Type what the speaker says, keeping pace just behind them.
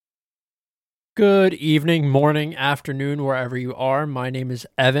Good evening, morning, afternoon, wherever you are. My name is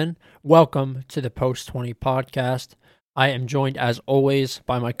Evan. Welcome to the Post 20 podcast. I am joined, as always,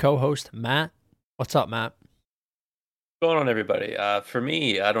 by my co-host, Matt. What's up, Matt? Going on, everybody? For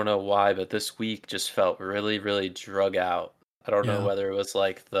me, I don't know why, but this week just felt really, really drug out. I don't know Yeah. whether it was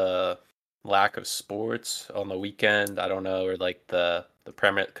like the lack of sports on the weekend. I don't know, or like the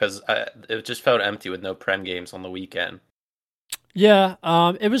prem because it just felt empty with no prem games on the weekend. Yeah,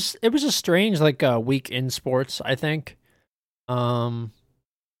 it was a strange week in sports, I think. Um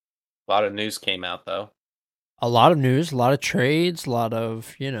A lot of news came out though. a lot of news, a lot of trades, a lot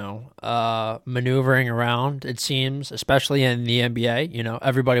of, maneuvering around, it seems, especially in the NBA.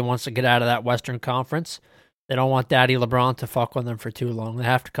 Everybody wants to get out of that Western Conference. They don't want Daddy LeBron to fuck with them for too long. They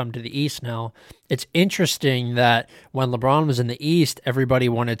have to come to the East now. It's interesting that when LeBron was in the East, everybody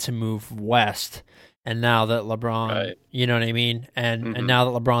wanted to move West. And now that LeBron, Right. you know what I mean? And hmm now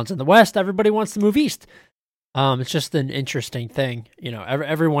that LeBron's in the West, everybody wants to move East. It's just an interesting thing.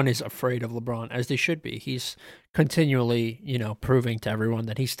 Everyone is afraid of LeBron, as they should be. He's continually, proving to everyone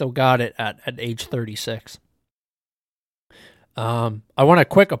that he's still got it at age 36. I want to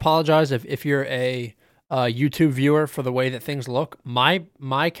quick apologize if you're a YouTube viewer for the way that things look.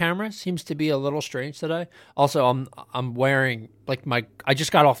 My camera seems to be a little strange today. Also, I'm wearing I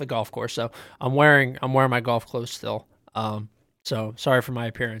just got off the golf course, so I'm wearing my golf clothes still. So sorry for my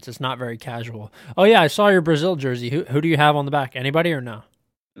appearance. It's not very casual. Oh yeah, I saw your Brazil jersey. Who do you have on the back? Anybody or no?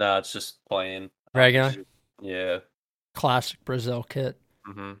 No, it's just plain. Regular, Yeah. classic Brazil kit.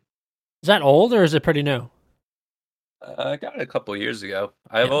 hmm Is that old or is it pretty new? I got it a couple years ago.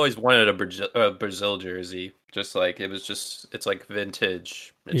 I've Yeah, always wanted a Brazil jersey. Just like it's like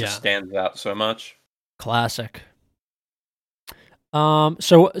vintage. It just yeah, stands out so much. classic.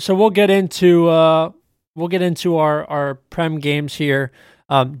 So we'll get into our prem games here.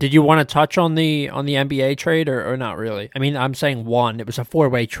 Did you want to touch on the NBA trade or not really? I mean, I'm saying one. It was a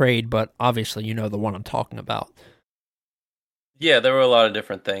four-way trade, but obviously you know the one I'm talking about. Yeah, there were a lot of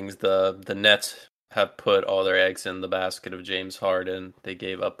different things. The Nets have put all their eggs in the basket of James Harden. They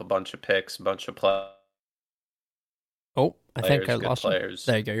gave up a bunch of picks, a bunch of Oh, I think I players, good lost you. players.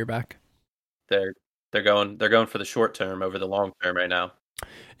 There you go. You're back. They're they're going for the short term over the long term right now.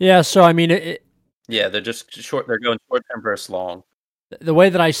 Yeah. So I mean, Yeah, they're just short. They're going short term versus long. the way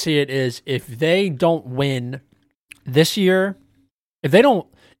that I see it is, if they don't win this year, if they don't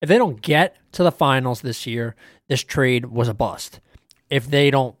if they don't get to the finals this year, this trade was a bust. If they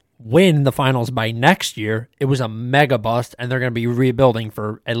don't win the finals by next year, it was a mega bust, and they're going to be rebuilding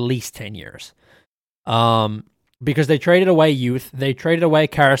for at least 10 years. Because they traded away youth. They traded away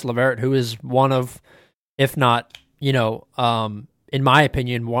Karis LeVert, who is one of, if not, in my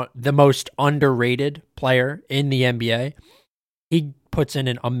opinion, the most underrated player in the NBA. He puts in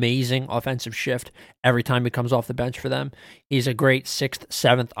an amazing offensive shift every time he comes off the bench for them. He's a great sixth,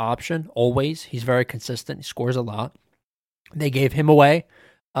 seventh option always. He's very consistent. He scores a lot. They gave him away.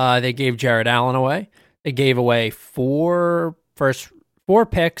 They gave Jared Allen away. They gave away four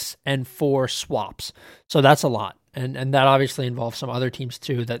picks and four swaps. So that's a lot. And that obviously involves some other teams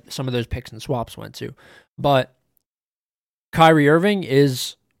too that some of those picks and swaps went to. But Kyrie Irving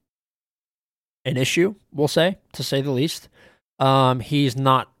is an issue, we'll say, to say the least. He's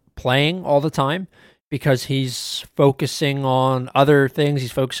not playing all the time because he's focusing on other things.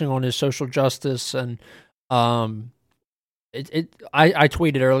 He's focusing on his social justice, and um, I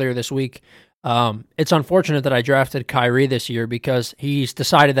tweeted earlier this week. It's unfortunate that I drafted Kyrie this year because he's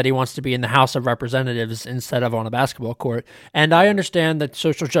decided that he wants to be in the House of Representatives instead of on a basketball court. And I understand that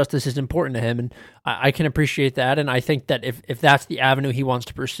social justice is important to him, and I can appreciate that. And I think that if that's the avenue he wants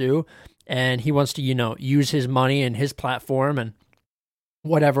to pursue, and he wants to, use his money and his platform and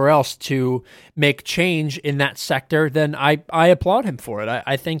whatever else to make change in that sector, then I applaud him for it.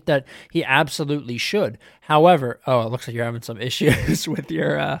 I think that he absolutely should. However, it looks like you're having some issues with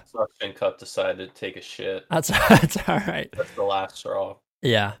your. Suction cup decided to take a shit. That's all right. That's the last straw.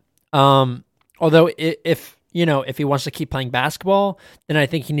 Yeah. Although if he wants to keep playing basketball, then I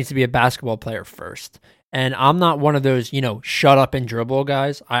think he needs to be a basketball player first. And I'm not one of those, shut up and dribble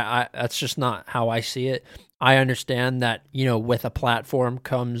guys. I that's just not how I see it. I understand that, with a platform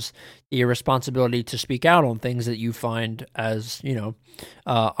comes the responsibility to speak out on things that you find as,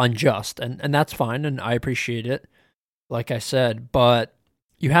 unjust. And that's fine. And I appreciate it, like I said. But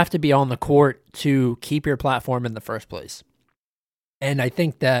you have to be on the court to keep your platform in the first place. And I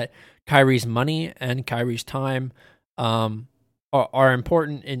think that Kyrie's money and Kyrie's time are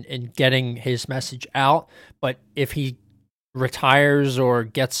important in getting his message out. But if he retires or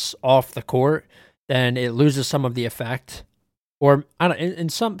gets off the court, then it loses some of the effect or I don't.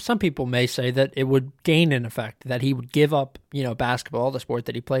 And some people may say that it would gain an effect, that he would give up, basketball, the sport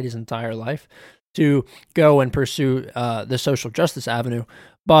that he played his entire life, to go and pursue the social justice avenue.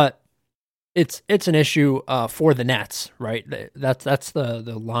 But it's an issue for the Nets, right? That's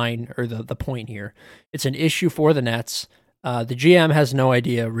the line, or the point here. It's an issue for the Nets. The GM has no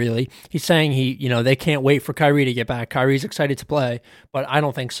idea, really. He's saying they can't wait for Kyrie to get back. Kyrie's excited to play, but I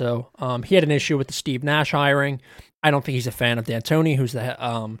don't think so. He had an issue with the Steve Nash hiring. I don't think he's a fan of D'Antoni, who's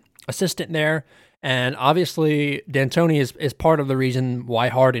the assistant there. And obviously, D'Antoni is part of the reason why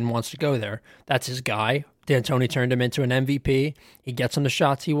Harden wants to go there. That's his guy. D'Antoni turned him into an MVP. He gets him the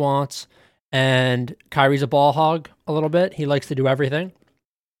shots he wants. And Kyrie's a ball hog a little bit. He likes to do everything.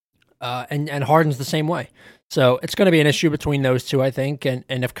 And Harden's the same way. So it's going to be an issue between those two, I think. And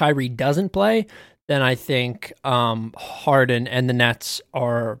if Kyrie doesn't play, then I think Harden and the Nets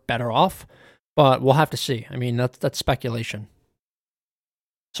are better off. But we'll have to see. I mean, that's speculation.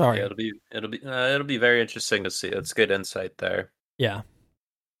 Sorry. Yeah, it'll be very interesting to see. That's good insight there. Yeah.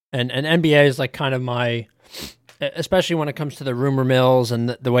 And NBA is like kind of my, especially when it comes to the rumor mills and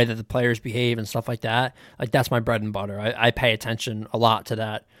the way that the players behave and stuff like that. Like, that's my bread and butter. I pay attention a lot to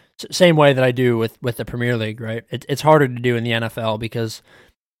that. Same way that I do with the Premier League, right? It's harder to do in the NFL because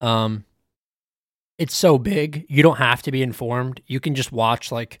it's so big. You don't have to be informed. You can just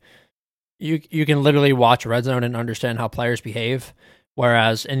watch, like, you can literally watch Red Zone and understand how players behave.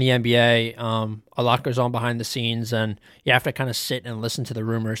 Whereas in the NBA, a lot goes on behind the scenes, and you have to kind of sit and listen to the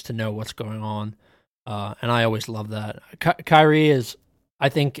rumors to know what's going on. And I always love that. Kyrie is, I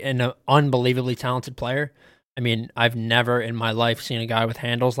think, an unbelievably talented player. I mean, I've never in my life seen a guy with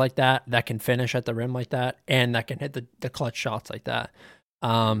handles like that can finish at the rim like that, and that can hit the clutch shots like that.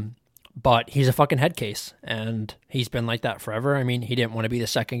 But he's a fucking head case, and he's been like that forever. I mean, he didn't want to be the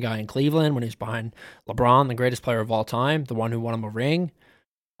second guy in Cleveland when he was behind LeBron, the greatest player of all time, the one who won him a ring.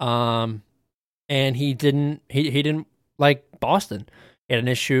 And he didn't like Boston. He had an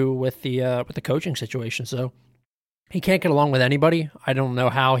issue with the coaching situation, so he can't get along with anybody. I don't know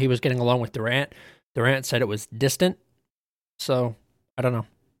how he was getting along with Durant. Durant said it was distant, so I don't know.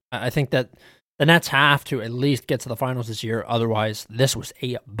 I think that the Nets have to at least get to the finals this year. Otherwise, this was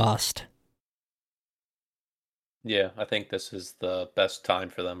a bust. Yeah, I think this is the best time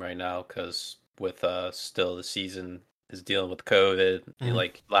for them right now because with still the season is dealing with COVID. Mhm.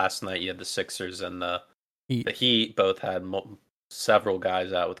 Like last night, you had the Sixers and the Heat. the Heat both had several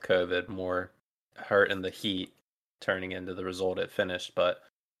guys out with COVID, more hurt in the Heat, turning into the result it finished. But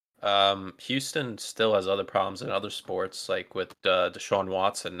Houston still has other problems in other sports, like with Deshaun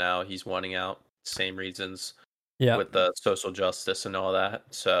Watson now. He's wanting out, same reasons Yeah. with the social justice and all that.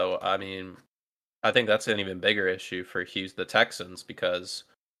 So, I mean, I think that's an even bigger issue for the Texans because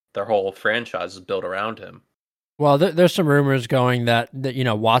their whole franchise is built around him. Well, there's some rumors going that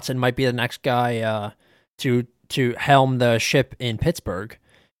Watson might be the next guy to helm the ship in Pittsburgh.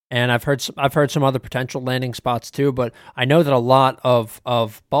 And I've heard some other potential landing spots too, but I know that a lot of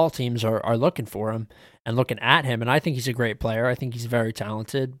ball teams are looking for him and looking at him, and I think he's a great player. I think he's very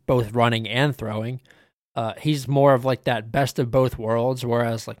talented, both running and throwing. He's more of like that best of both worlds,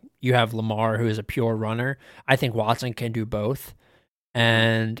 whereas like you have Lamar, who is a pure runner. I think Watson can do both,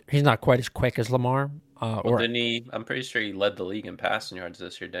 and he's not quite as quick as Lamar. Didn't he? I'm pretty sure he led the league in passing yards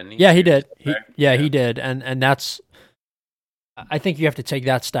this year, didn't he? Yeah, he did. He did, and that's. I think you have to take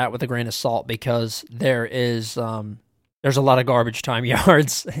that stat with a grain of salt because there's a lot of garbage time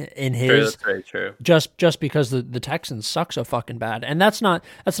yards in his. True, that's very true. Just because the Texans suck so fucking bad, and that's not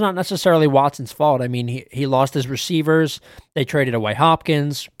necessarily Watson's fault. I mean, he lost his receivers. They traded away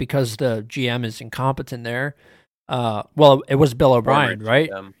Hopkins because the GM is incompetent there. Well, it was Bill O'Brien, right?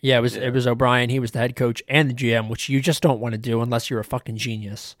 Yeah, it was O'Brien. He was the head coach and the GM, which you just don't want to do unless you're a fucking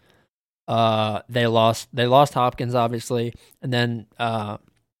genius. They lost Hopkins, obviously, and then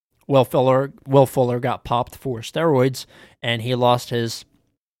Will Fuller got popped for steroids, and he lost his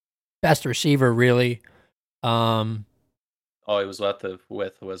best receiver, really. All he was left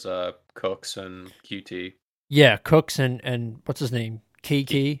with was Cooks and QT. Yeah, Cooks and what's his name? Key.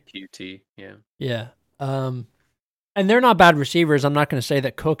 QT, yeah. Yeah. And they're not bad receivers. I'm not going to say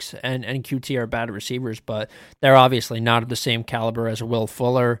that Cooks and QT are bad receivers, but they're obviously not of the same caliber as Will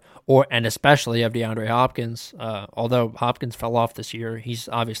Fuller and especially of DeAndre Hopkins. Although Hopkins fell off this year, he's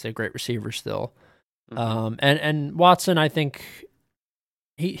obviously a great receiver still. Mm-hmm. And Watson, I think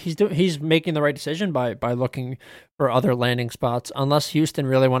he's making the right decision by looking for other landing spots. Unless Houston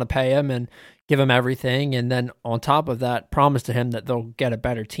really want to pay him and give him everything, and then on top of that, promise to him that they'll get a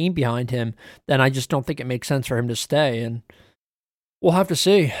better team behind him, then I just don't think it makes sense for him to stay. And We'll have to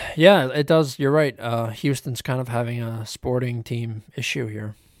see. Yeah, it does. You're right. Houston's kind of having a sporting team issue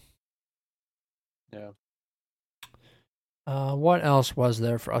here. Yeah. What else was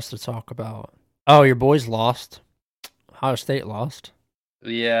there for us to talk about? Oh, your boys lost. Ohio State lost.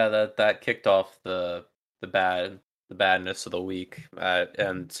 Yeah, that kicked off the badness of the week,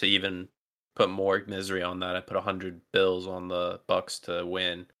 and to even put more misery on that, I put 100 bills on the Bucks to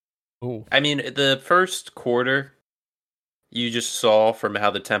win. Ooh. I mean, the first quarter, you just saw from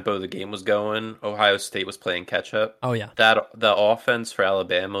how the tempo of the game was going, Ohio State was playing catch up. Oh yeah. That the offense for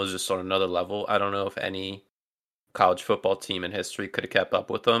Alabama was just on another level. I don't know if any college football team in history could have kept up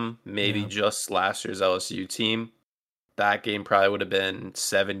with them. Maybe Yeah. just last year's LSU team. That game probably would have been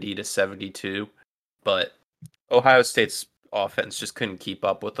 70-72, but Ohio State's offense just couldn't keep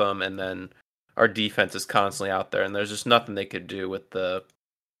up with them, and then our defense is constantly out there, and there's just nothing they could do with the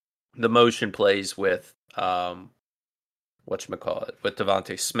motion plays with whatchamacallit, with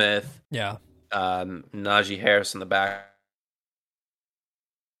Devontae Smith, Yeah. Najee Harris in the back.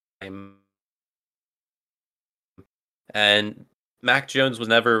 And Mac Jones was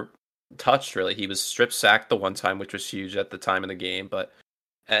never touched, really. He was strip sacked the one time, which was huge at the time of the game. But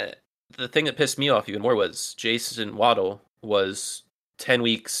the thing that pissed me off even more was Jason Waddle was 10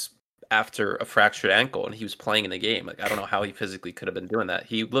 weeks after a fractured ankle, and he was playing in the game. Like, I don't know how he physically could have been doing that.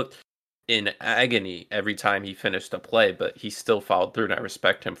 He looked in agony every time he finished a play, but he still followed through, and I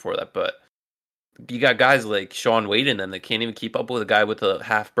respect him for that. But you got guys like Sean Wade in them that can't even keep up with a guy with a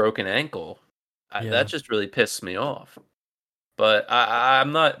half broken ankle. That just really pissed me off. But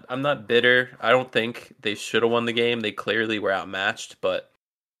I'm not bitter. I don't think they should have won the game. They clearly were outmatched, but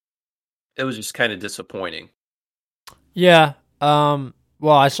it was just kind of disappointing. Yeah. Well,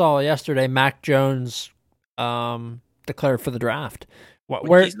 I saw yesterday Mac Jones declared for the draft.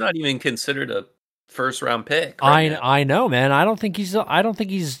 Where He's not even considered a first round pick. Right I know, man. I don't think he's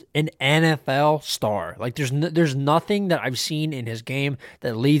an NFL star. Like there's nothing that I've seen in his game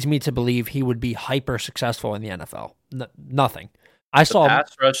that leads me to believe he would be hyper successful in the NFL. Nothing. I saw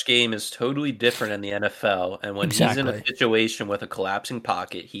pass rush game is totally different in the NFL, and when he's in a situation with a collapsing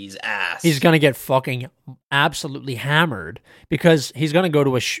pocket, he's ass. He's gonna get fucking absolutely hammered because he's gonna go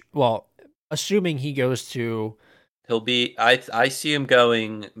to assuming he goes to. He'll be. I see him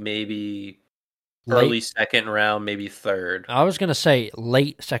going maybe early second round, maybe third. I was gonna say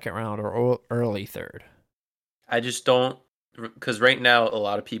late second round or early third. I just don't. Because right now, a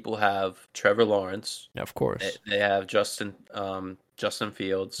lot of people have Trevor Lawrence. Of course. They have Justin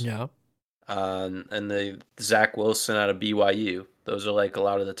Fields. Yeah. And the Zach Wilson out of BYU. Those are like a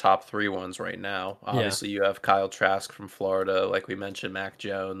lot of the top three ones right now. Obviously, you have Kyle Trask from Florida, like we mentioned, Mac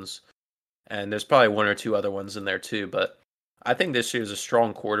Jones. And there's probably one or two other ones in there too. But I think this year is a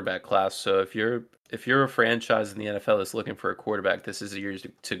strong quarterback class. So if you're a franchise in the NFL that's looking for a quarterback, this is the year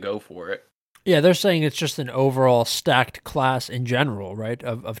to go for it. Yeah, they're saying it's just an overall stacked class in general, right,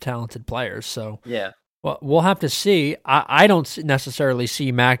 of talented players. So yeah, well, we'll have to see. I don't necessarily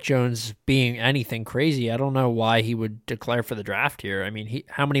see Mac Jones being anything crazy. I don't know why he would declare for the draft here. I mean,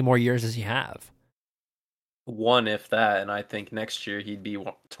 how many more years does he have? One, if that, and I think next year he'd be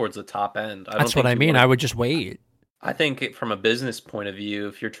towards the top end. That's what I mean. I would just wait. I think from a business point of view,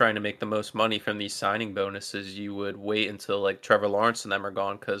 if you're trying to make the most money from these signing bonuses, you would wait until like Trevor Lawrence and them are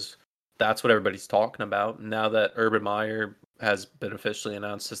gone, because that's what everybody's talking about. Now that Urban Meyer has been officially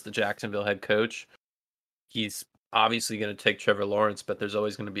announced as the Jacksonville head coach, he's obviously going to take Trevor Lawrence, but there's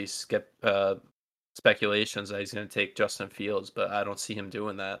always going to be speculations that he's going to take Justin Fields, but I don't see him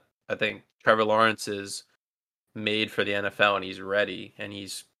doing that. I think Trevor Lawrence is made for the NFL, and he's ready, and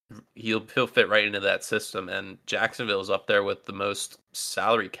he'll fit right into that system. And Jacksonville is up there with the most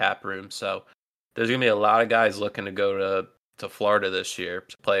salary cap room, so there's going to be a lot of guys looking to go to Florida this year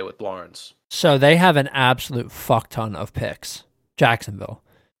to play with Lawrence. So they have an absolute fuck ton of picks. Jacksonville.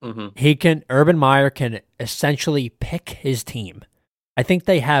 Mm-hmm. Urban Meyer can essentially pick his team. I think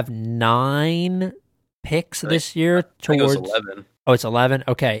they have 9 picks this year. Towards 11. Oh, it's 11.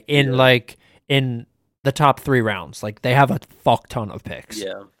 Okay, in the top 3 rounds, like they have a fuck ton of picks.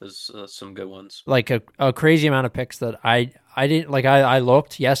 Yeah, there's some good ones. Like a crazy amount of picks that I didn't like. I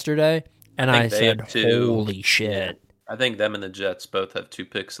looked yesterday and I said, "Holy shit." I think them and the Jets both have 2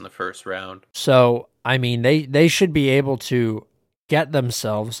 picks in the first round. So, I mean, they should be able to get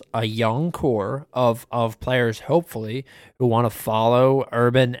themselves a young core of players, hopefully, who want to follow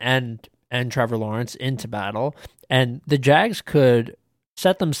Urban and Trevor Lawrence into battle. And the Jags could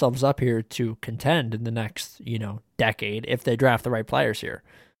set themselves up here to contend in the next, decade if they draft the right players here.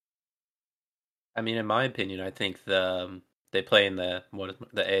 I mean, in my opinion, I think the They play in the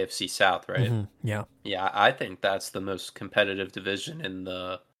AFC South, right? Yeah, Yeah, I think that's the most competitive division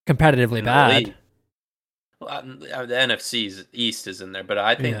competitively in the bad. league. Well, the NFC's East is in there, but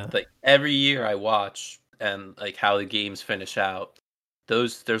I Yeah, think like every year I watch and like how the games finish out,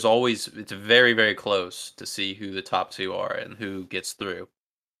 there's always it's very very close to see who the top two are and who gets through.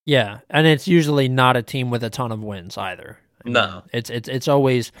 yeah, and it's usually not a team with a ton of wins either. I mean, No, it's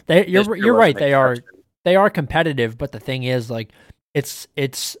always they. this year You're was right. an exception. They are competitive, but the thing is, like, it's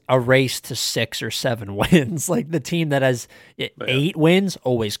a race to 6 or 7 wins. Like the team that has Yeah, 8 wins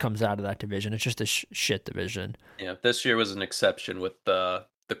always comes out of that division. It's just a shit division. yeah. This year was an exception with the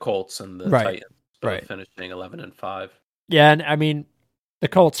Colts and the Right, Titans both right. finishing 11-5. Yeah, and I mean, the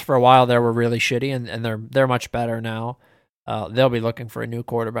Colts for a while there were really shitty, and they're much better now. They'll be looking for a new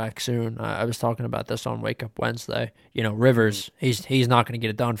quarterback soon. I was talking about this on Wake Up Wednesday. You know, Mhm. Rivers, he's not going to get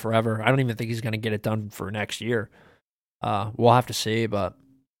it done forever. I don't even think he's going to get it done for next year. We'll have to see, but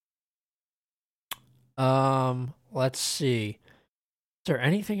let's see. Is there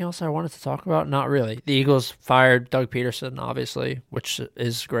anything else I wanted to talk about? Not really. The Eagles fired Doug Peterson, obviously, which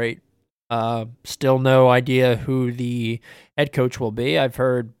is great. Still no idea who the head coach will be. I've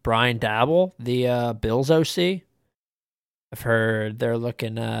heard Brian Dabble, the Bills OC. I've heard they're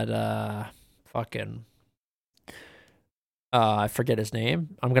looking at fucking I forget his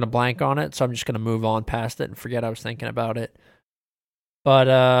name. I'm gonna blank on it, so I'm just gonna move on past it and forget I was thinking about it.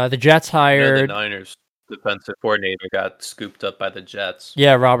 But the Jets I know the hired Niners defensive coordinator got scooped up by the Jets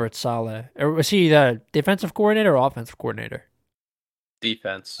yeah Robert Saleh. Or was he the defensive coordinator or offensive coordinator?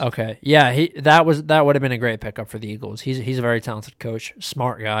 defense. Okay, yeah, that would have been a great pickup for the Eagles. He's a very talented coach,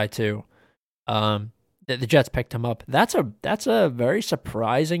 smart guy too. Um, the Jets picked him up. That's a very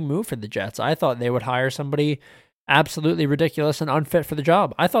surprising move for the Jets. I thought they would hire somebody absolutely ridiculous and unfit for the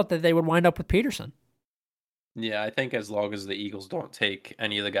job. I thought that they would wind up with Peterson. Yeah, I think as long as the Eagles don't take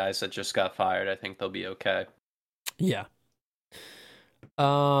any of the guys that just got fired, I think they'll be okay. Yeah.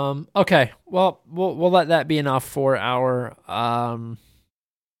 Okay. Well, we'll let that be enough for our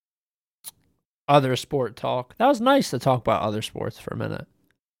other sport talk. That was nice to talk about other sports for a minute.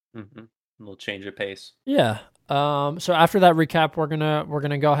 A little change of pace. Yeah. So after that recap, we're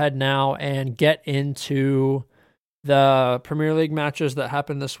gonna go ahead now and get into the Premier League matches that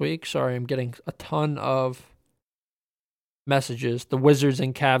happened this week. Sorry, I'm getting a ton of messages. The Wizards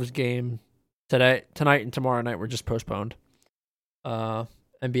and Cavs game tonight, and tomorrow night were just postponed.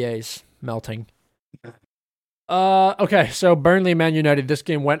 NBA's melting. Okay, so Burnley Man United. This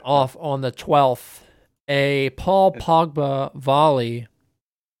game went off on the 12th. A Paul Pogba volley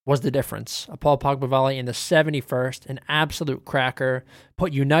was the difference. A Paul Pogba volley in the 71st, an absolute cracker,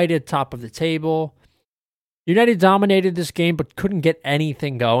 put United top of the table. United dominated this game, but couldn't get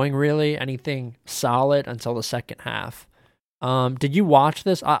anything going, really, anything solid until the second half. Did you watch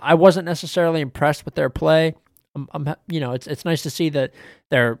this? I wasn't necessarily impressed with their play. It's nice to see that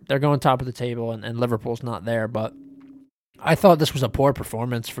they're going top of the table and Liverpool's not there, but I thought this was a poor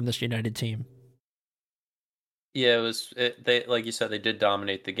performance from this United team. Yeah, it was. They like you said, they did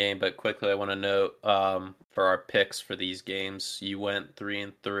dominate the game. But quickly, I want to note for our picks for these games, you went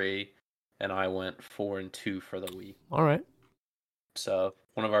 3-3, and I went 4-2 for the week. All right. So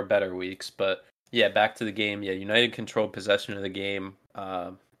one of our better weeks. But yeah, back to the game. Yeah, United controlled possession of the game.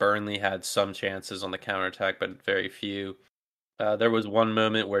 Burnley had some chances on the counterattack, but very few. There was one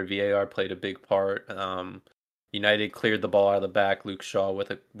moment where VAR played a big part. United cleared the ball out of the back. Luke Shaw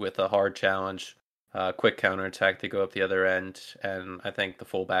with a hard challenge, quick counterattack to go up the other end, and I think the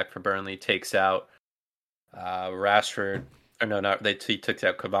fullback for Burnley takes out Rashford. Or no, not he took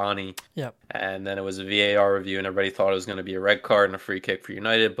out Cavani. Yep. And then it was a VAR review, and everybody thought it was going to be a red card and a free kick for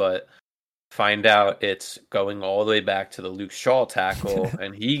United, but find out it's going all the way back to the Luke Shaw tackle,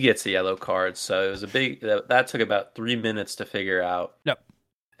 and he gets a yellow card. So it was that took about 3 minutes to figure out. Yep.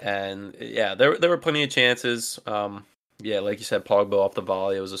 And yeah, there were plenty of chances. Yeah, like you said, Pogba off the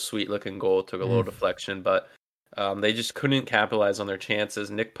volley. It was a sweet looking goal. Took a little deflection, but they just couldn't capitalize on their chances.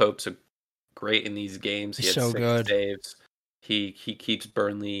 Nick Pope's great in these games. He He's had so 6 good. saves. He keeps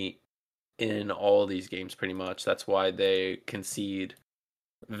Burnley in all of these games pretty much. That's why they concede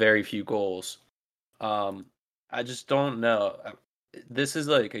very few goals. I just don't know. This is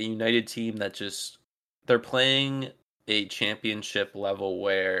like a United team that just they're playing a championship level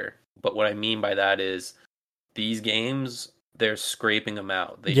but what I mean by that is these games they're scraping them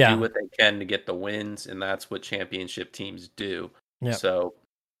out. They Yeah. do what they can to get the wins, and that's what championship teams do. Yep. So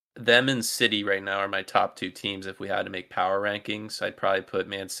them and City right now are my top 2 teams. If we had to make power rankings, I'd probably put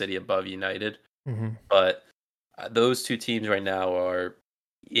Man City above United. But those 2 teams right now are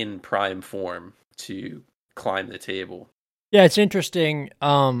in prime form to climb the table. Yeah, it's interesting.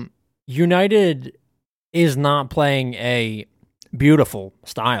 United is not playing a beautiful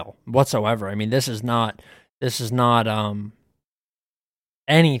style whatsoever. I mean, this is not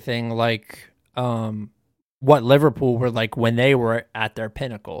anything like what Liverpool were like when they were at their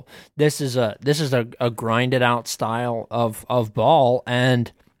pinnacle. This is a grinded out style of ball,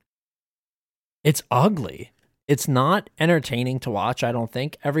 and it's ugly. It's not entertaining to watch, I don't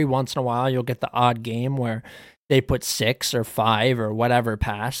think. Every once in a while you'll get the odd game where they put 6 or 5 or whatever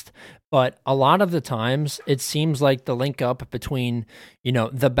past, but a lot of the times it seems like the link up between,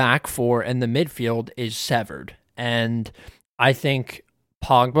 the back four and the midfield is severed. And I think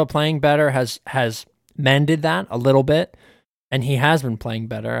Pogba playing better has mended that a little bit, and he has been playing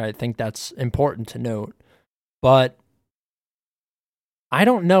better. I think that's important to note. But I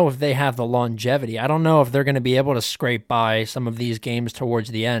don't know if they have the longevity. I don't know if they're going to be able to scrape by some of these games towards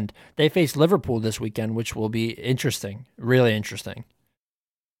the end. They face Liverpool this weekend, which will be interesting, really interesting.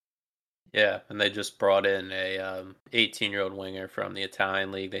 Yeah, and they just brought in a 18-year-old winger from the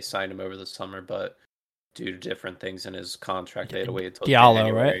Italian league. They signed him over the summer, but due to different things in his contract, they had to wait until Diallo, right?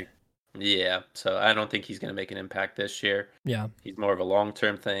 January. Yeah, so I don't think he's going to make an impact this year. Yeah. He's more of a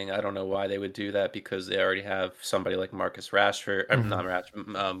long-term thing. I don't know why they would do that because they already have somebody like Marcus Rashford, not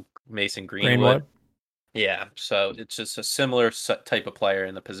Rashford, Mason Greenwood. Greenwood. Yeah, so it's just a similar type of player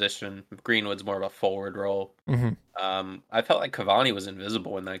in the position. Greenwood's more of a forward role. Mm-hmm. I felt like Cavani was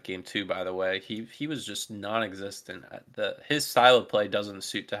invisible in that game too. By the way, he was just non-existent. His style of play doesn't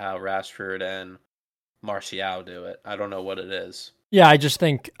suit to how Rashford and Martial do it. I don't know what it is. Yeah,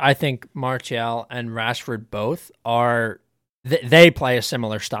 I think Martial and Rashford both are they play a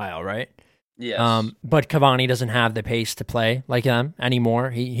similar style, right? Yes. But Cavani doesn't have the pace to play like them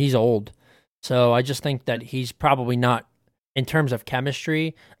anymore. He's old. So I just think that he's probably not, in terms of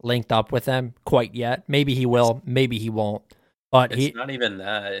chemistry, linked up with them quite yet. Maybe he will, maybe he won't. But It's not even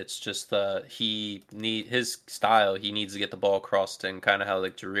that. It's just his style. He needs to get the ball crossed, and kind of how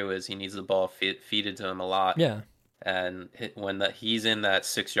like Giroud is. He needs the ball feeded to him a lot. yeah. And when he's in that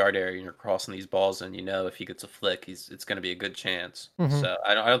 6 yard area and you're crossing these balls, and if he gets a flick, it's going to be a good chance. hmm So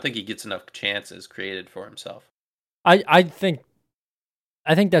I don't think he gets enough chances created for himself. I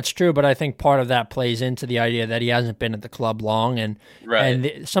think that's true, but I think part of that plays into the idea that he hasn't been at the club long, and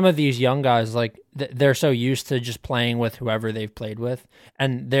Right. some of these young guys, like they're so used to just playing with whoever they've played with,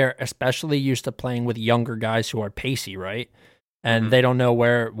 and they're especially used to playing with younger guys who are pacey, right? And hmm they don't know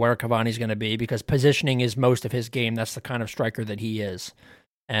where Cavani's going to be because positioning is most of his game. That's the kind of striker that he is,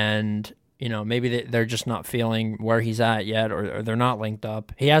 and maybe they're just not feeling where he's at yet, or they're not linked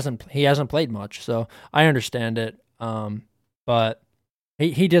up. He hasn't played much, so I understand it. But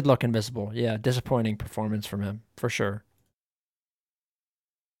he did look invisible. Yeah, disappointing performance from him for sure.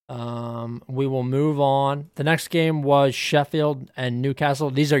 We will move on. The next game was Sheffield and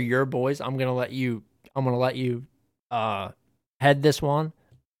Newcastle. These are your boys. I'm gonna let you head this one.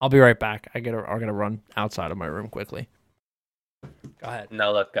 I'll be right back. I'm gonna run outside of my room quickly. Go ahead.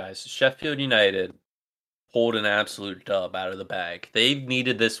 Now look, guys, Sheffield United pulled an absolute dub out of the bag. They've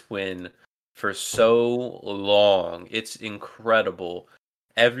needed this win for so long. It's incredible.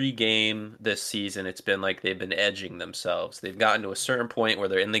 Every game this season, it's been like they've been edging themselves. They've gotten to a certain point where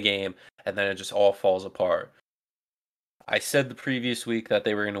they're in the game, and then it just all falls apart. I said the previous week that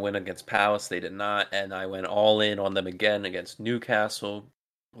they were going to win against Palace. They did not, and I went all in on them again against Newcastle.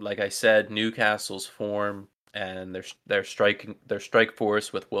 Like I said, Newcastle's form and their strike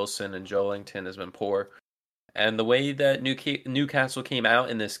force with Wilson and Joelinton has been poor. And the way that Newcastle came out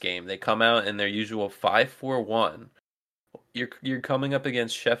in this game, they come out in their usual 5-4-1. You're coming up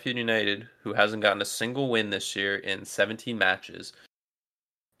against Sheffield United, who hasn't gotten a single win this year in 17 matches,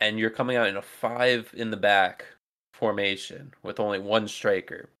 and you're coming out in a 5 in the back formation with only one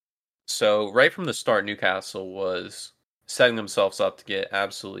striker. So right from the start, Newcastle was setting themselves up to get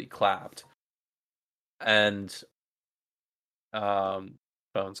absolutely clapped. And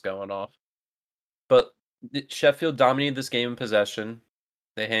phone's going off. But Sheffield dominated this game in possession.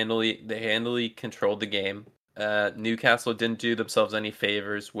 They handily controlled the game. Newcastle didn't do themselves any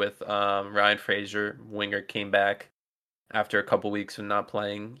favors with Ryan Fraser. Winger came back after a couple weeks of not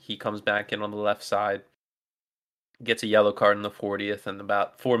playing. He comes back in on the left side, gets a yellow card in the 40th, and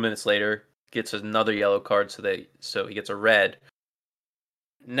about 4 minutes later gets another yellow card. So he gets a red.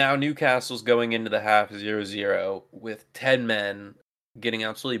 Now Newcastle's going into the half 0-0 with 10 men getting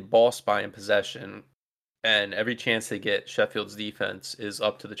absolutely bossed by in possession, and every chance they get, Sheffield's defense is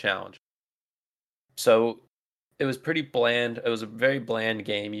up to the challenge. So it was pretty bland. It was a very bland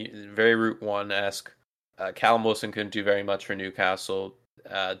game, very Route 1-esque. Callum Wilson couldn't do very much for Newcastle.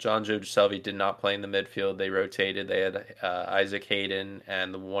 John Joe Shelby did not play in the midfield. They rotated. They had Isaac Hayden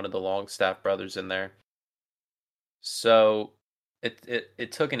and one of the Longstaff brothers in there. So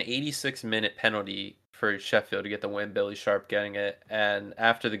it took an 86-minute penalty for Sheffield to get the win, Billy Sharp getting it. And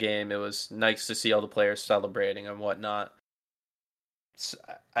after the game, it was nice to see all the players celebrating and whatnot. So,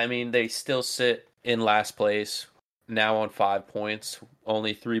 I mean, they still sit in last place, now on 5 points,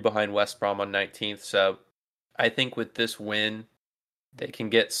 only 3 behind West Brom on 19th. So I think with this win, they can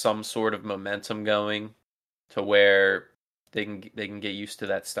get some sort of momentum going to where they can get used to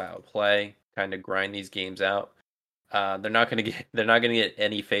that style of play, kind of grind these games out. They're not going to get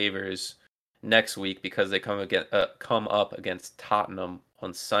any favors next week because they come up against Tottenham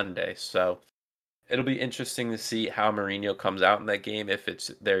on Sunday. So it'll be interesting to see how Mourinho comes out in that game, if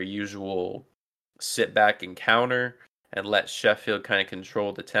it's their usual sit back and counter and let Sheffield kind of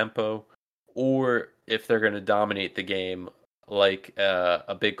control the tempo, or if they're going to dominate the game like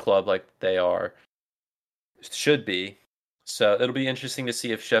a big club like they should be. So it'll be interesting to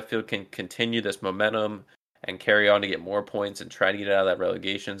see if Sheffield can continue this momentum and carry on to get more points and try to get out of that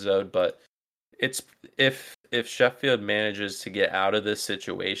relegation zone. But it's if Sheffield manages to get out of this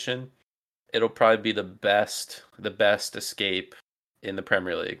situation, it'll probably be the best escape in the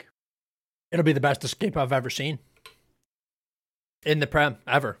Premier League. It'll be the best escape I've ever seen in the Prem,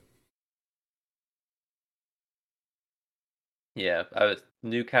 ever. Yeah,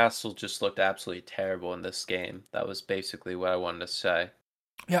 Newcastle just looked absolutely terrible in this game. That was basically what I wanted to say.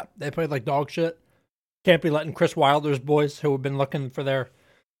 Yeah, they played like dog shit. Can't be letting Chris Wilder's boys, who have been looking for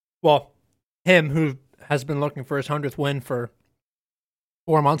him who has been looking for his 100th win for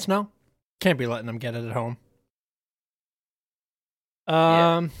 4 months now, can't be letting them get it at home.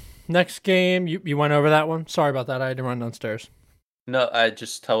 Next game, you went over that one. Sorry about that. I had to run downstairs. No, I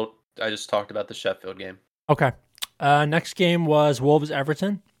just talked about the Sheffield game. Okay. Next game was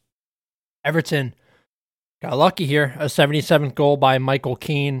Wolves-Everton. Everton got lucky here. A 77th goal by Michael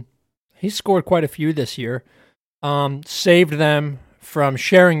Keane. He scored quite a few this year. Saved them from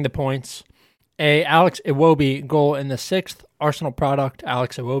sharing the points. A Alex Iwobi goal in the 6th. Arsenal product,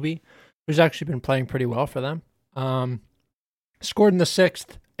 Alex Iwobi, who's actually been playing pretty well for them. Scored in the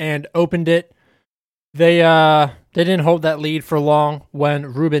 6th and opened it. They didn't hold that lead for long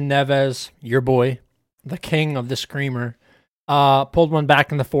when Ruben Neves, your boy, the king of the screamer, pulled one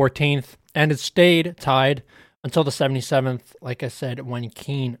back in the 14th, and it stayed tied until the 77th, like I said, when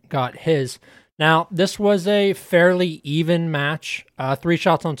Keane got his. Now, this was a fairly even match. 3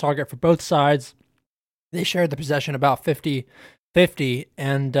 shots on target for both sides. They shared the possession about 50-50,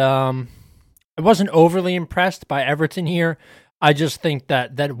 and I wasn't overly impressed by Everton here. I just think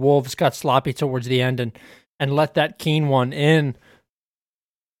that Wolves got sloppy towards the end and let that Keane one in.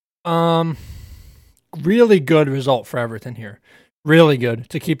 Really good result for Everton here. Really good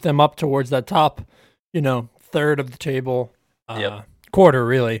to keep them up towards that top, third of the table, quarter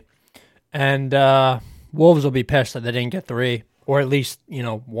really. And Wolves will be pissed that they didn't get 3, or at least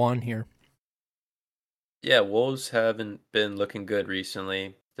 1 here. Yeah, Wolves haven't been looking good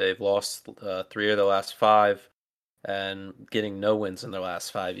recently. They've lost 3 of the last 5 and getting no wins in their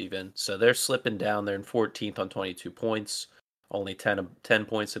last 5 even. So they're slipping down. They're in 14th on 22 points, only 10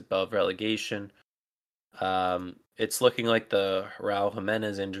 points above relegation. It's looking like the Raul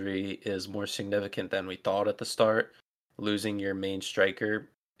Jimenez injury is more significant than we thought at the start. Losing your main striker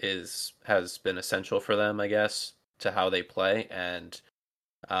has been essential for them, I guess, to how they play. And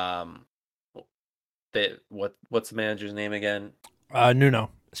what's the manager's name again? Nuno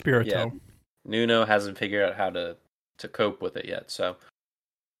Espirito. Yeah, Nuno hasn't figured out how to cope with it yet. So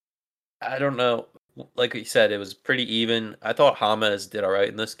I don't know. Like you said, it was pretty even. I thought James did all right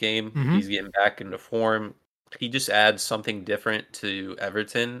in this game. Mm-hmm. He's getting back into form. He just adds something different to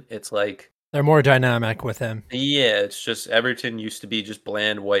Everton. It's like they're more dynamic with him. Yeah, it's just Everton used to be just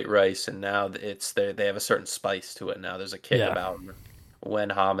bland white rice, and now they have a certain spice to it. Now there's a kick about when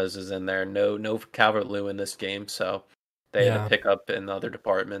James is in there. No Calvert-Lewin in this game, so they had to pick up in other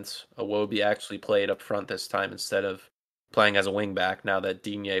departments. Iwobi actually played up front this time instead of playing as a wing back. Now that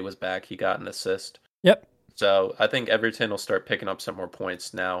Digne was back, he got an assist. Yep. So I think Everton will start picking up some more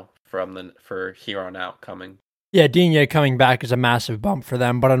points now for here on out coming. Yeah, Digne coming back is a massive bump for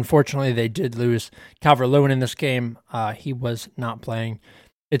them, but unfortunately they did lose Calvert-Lewin in this game. He was not playing.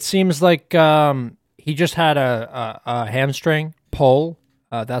 It seems like he just had a hamstring pull.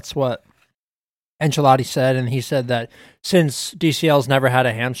 That's what Ancelotti said, and he said that since DCL's never had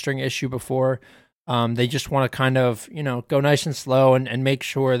a hamstring issue before, they just want to kind of go nice and slow and make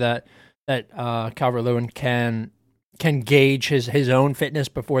sure that Calvert-Lewin can gauge his own fitness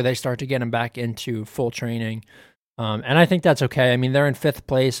before they start to get him back into full training. And I think that's okay. I mean, they're in fifth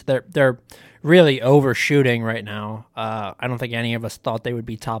place. They're really overshooting right now. I don't think any of us thought they would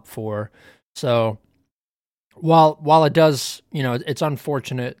be top four. So while it does, it's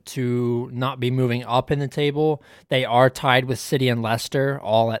unfortunate to not be moving up in the table. They are tied with City and Leicester,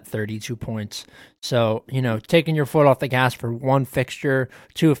 all at 32 points. So, taking your foot off the gas for one fixture,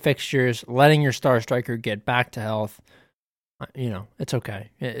 two fixtures, letting your star striker get back to health, it's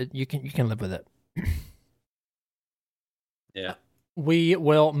okay. You can live with it. Yeah. We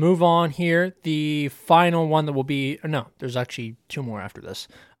will move on here. The final one that will be no, there's actually two more after this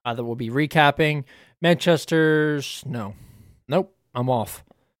that will be recapping. Manchester's nope, I'm off.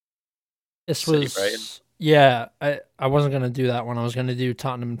 This City, was Brighton. Yeah, I wasn't gonna do that one. I was gonna do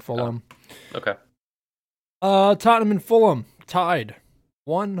Tottenham and Fulham. Oh, okay. Tottenham and Fulham tied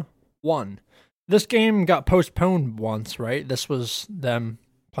 1-1. This game got postponed once, right? This was them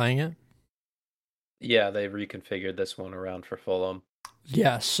playing it. Yeah, they reconfigured this one around for Fulham.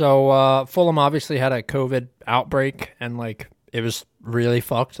 Yeah, so Fulham obviously had a COVID outbreak, and it was really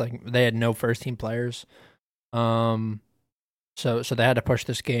fucked. Like they had no first team players, so they had to push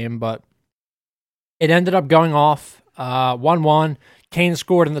this game, but it ended up going off 1-1. Kane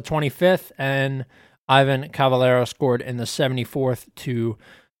scored in the 25th, and Ivan Cavallero scored in the 74th to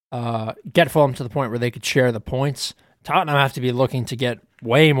get Fulham to the point where they could share the points. Tottenham have to be looking to get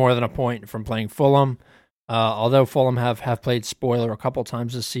way more than a point from playing Fulham. Although Fulham have played spoiler a couple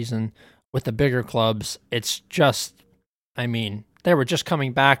times this season with the bigger clubs, it's just, I mean, they were just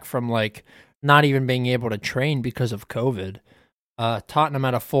coming back from not even being able to train because of COVID. Tottenham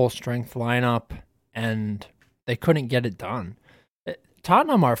had a full strength lineup and they couldn't get it done.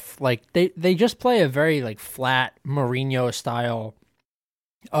 Tottenham are they just play a very flat Mourinho style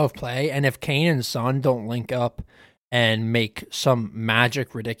of play, and if Kane and Son don't link up and make some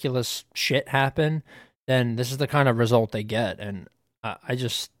magic ridiculous shit happen, then this is the kind of result they get. And I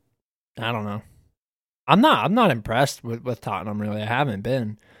don't know. I'm not impressed with Tottenham, really. I haven't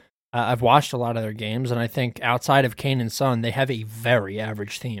been. I've watched a lot of their games, and I think outside of Kane and Son, they have a very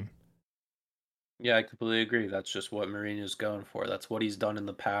average team. Yeah, I completely agree. That's just what Mourinho's going for. That's what he's done in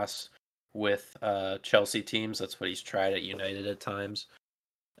the past with Chelsea teams. That's what he's tried at United at times.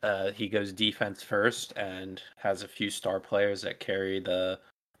 He goes defense first and has a few star players that carry the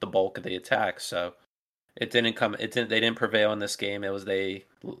bulk of the attack. So they didn't prevail in this game. It was they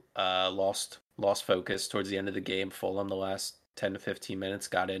lost focus towards the end of the game. Fulham, the last 10 to 15 minutes,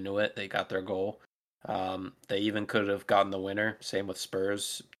 got into it. They got their goal. They even could have gotten the winner. Same with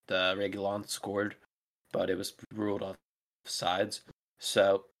Spurs. The Reguilon scored, but it was ruled off sides.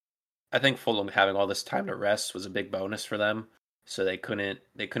 So I think Fulham having all this time to rest was a big bonus for them. So they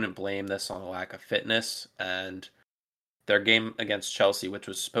couldn't blame this on a lack of fitness. And their game against Chelsea, which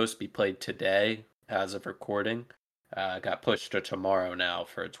was supposed to be played today as of recording, got pushed to tomorrow now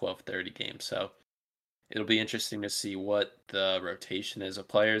for a 12:30 game. So it'll be interesting to see what the rotation is of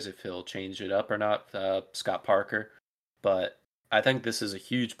players, if he'll change it up or not, Scott Parker. But I think this is a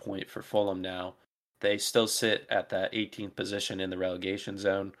huge point for Fulham now. They still sit at that 18th position in the relegation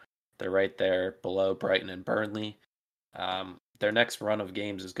zone. They're right there below Brighton and Burnley. Their next run of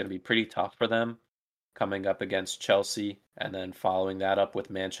games is going to be pretty tough for them, coming up against Chelsea and then following that up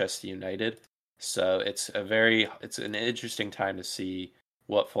with Manchester United. So it's an interesting time to see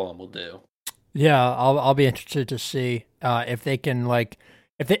what Fulham will do. Yeah, I'll be interested to see if they can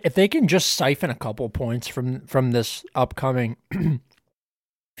if they can just siphon a couple points from this upcoming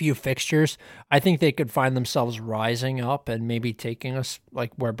few fixtures. I think they could find themselves rising up and maybe taking us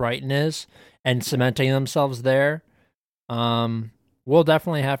where Brighton is and cementing themselves there. We'll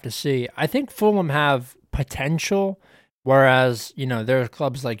definitely have to see. I think Fulham have potential, whereas there are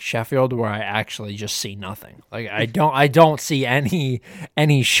clubs like Sheffield where I actually just see nothing. I don't see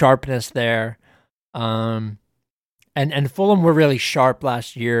any sharpness there. And Fulham were really sharp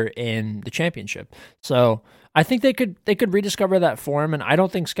last year in the Championship, so I think they could rediscover that form. And I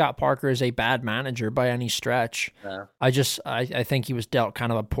don't think Scott Parker is a bad manager by any stretch. Yeah. I think he was dealt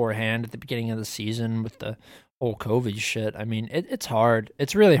kind of a poor hand at the beginning of the season with the whole COVID shit. I mean, it's hard.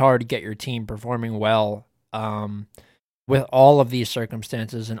 It's really hard to get your team performing well with all of these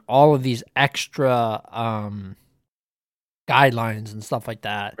circumstances and all of these extra guidelines and stuff like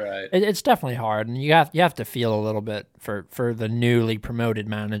that. Right. It's definitely hard, and you have to feel a little bit for the newly promoted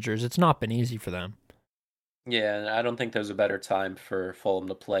managers. It's not been easy for them. Yeah, and I don't think there's a better time for Fulham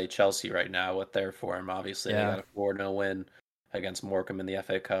to play Chelsea right now with their form. Obviously, they got a 4-0 win against Morecambe in the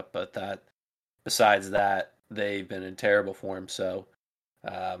FA Cup, but besides that, they've been in terrible form. So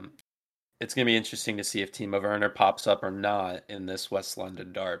it's going to be interesting to see if Timo Werner pops up or not in this West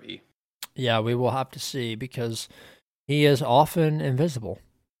London derby. Yeah, we will have to see because he is often invisible.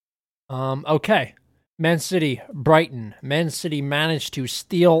 Okay. Man City, Brighton. Man City managed to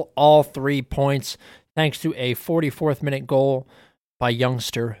steal all 3 points thanks to a 44th minute goal by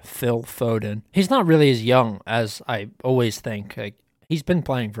youngster Phil Foden. He's not really as young as I always think. Like, he's been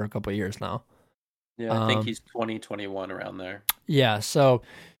playing for a couple of years now. Yeah, I think Um, he's 2021 around there. yeah, so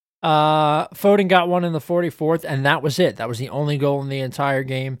Foden got one in the 44th, and that was it. That was the only goal in the entire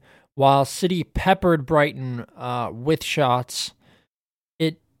game. While City peppered Brighton with shots,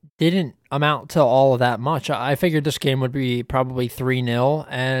 it didn't amount to all of that much. I figured this game would be probably 3-0.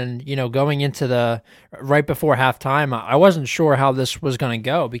 And, going into the right before halftime, I wasn't sure how this was going to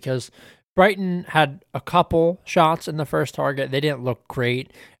go because Brighton had a couple shots in the first target. They didn't look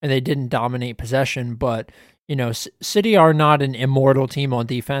great and they didn't dominate possession, but City are not an immortal team on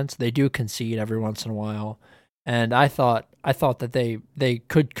defense. They do concede every once in a while. And I thought that they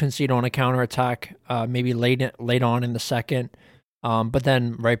could concede on a counterattack, maybe late on in the second. But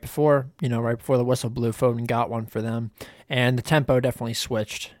then right before the whistle blew, Foden got one for them, and the tempo definitely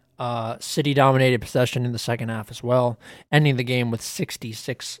switched. City dominated possession in the second half as well, ending the game with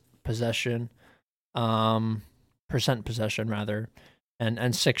 66 percent possession rather,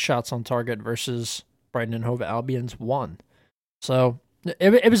 and 6 shots on target versus Brighton and Hove Albion's 1. So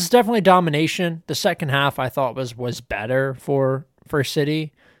it was definitely domination. The second half I thought was better for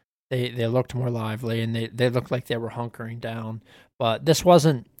City. They looked more lively and they looked like they were hunkering down. But this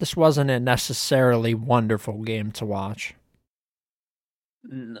wasn't a necessarily wonderful game to watch.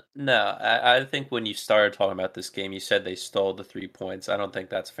 No, I think when you started talking about this game, you said they stole the 3 points. I don't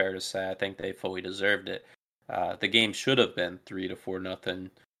think that's fair to say. I think they fully deserved it. The game should have been 3-4 nothing.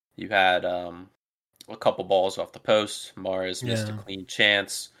 You had a couple balls off the post. Mars missed a clean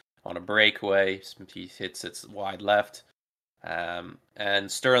chance on a breakaway. He hits it wide left.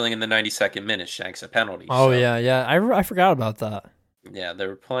 And Sterling in the 92nd minute shanks a penalty. Oh, so, yeah. I forgot about that. Yeah, there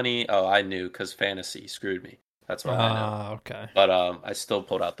were plenty. Oh, I knew because fantasy screwed me. That's why I know. Okay. But I still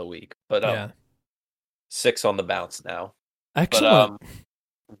pulled out the week. But 6 on the bounce now. Excellent.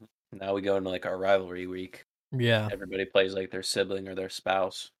 But now we go into like our rivalry week. Yeah. Everybody plays like their sibling or their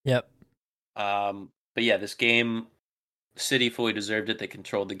spouse. Yep. But yeah, this game, City fully deserved it. They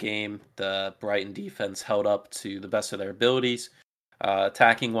controlled the game. The Brighton defense held up to the best of their abilities.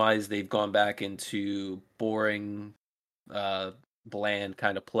 Attacking wise, they've gone back into boring, bland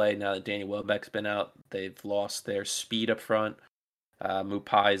kind of play now that Danny Welbeck's been out. They've lost their speed up front.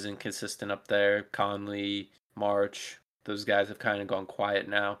 Maupay is inconsistent up there. Conley, March, those guys have kind of gone quiet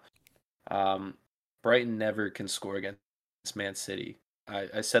now. Brighton never can score against Man City.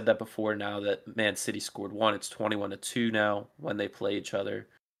 I said that before. Now that Man City scored one, it's 21-2 now when they play each other.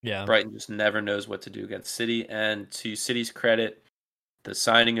 Yeah. Brighton just never knows what to do against City. And to City's credit, the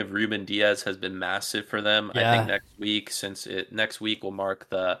signing of Ruben Diaz has been massive for them. Yeah. I think next week will mark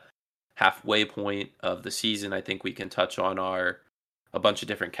the halfway point of the season. I think we can touch on a bunch of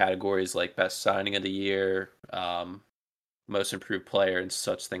different categories like best signing of the year, most improved player, and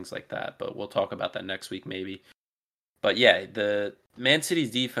such things like that. But we'll talk about that next week maybe. But yeah, the Man City's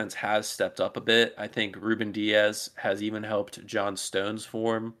defense has stepped up a bit. I think Ruben Diaz has even helped John Stones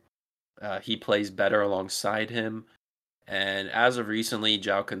form. He plays better alongside him. And as of recently,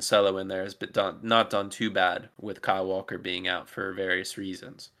 João Cancelo in there has been not done too bad with Kyle Walker being out for various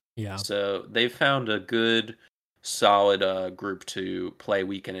reasons. Yeah. So they've found a good, solid group to play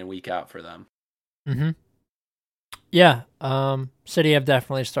week in and week out for them. Mm-hmm. Yeah, City have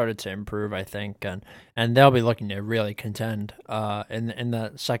definitely started to improve, I think, and they'll be looking to really contend in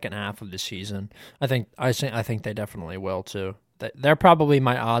the second half of the season. I think they definitely will too. They're probably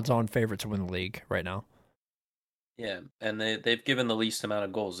my odds-on favorite to win the league right now. Yeah, and they've given the least amount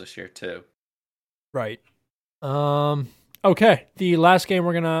of goals this year too. Right. Okay, the last game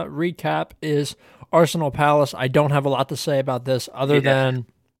we're gonna recap is Arsenal Palace. I don't have a lot to say about this other than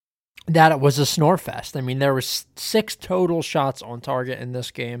that it was a snore fest. I mean, there were 6 total shots on target in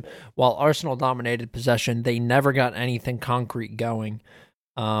this game. While Arsenal dominated possession, they never got anything concrete going.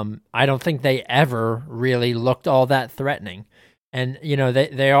 I don't think they ever really looked all that threatening. And,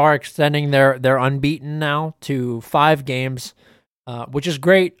 they are extending their unbeaten now to 5 games, which is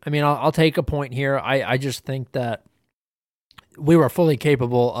great. I mean, I'll take a point here. I just think that we were fully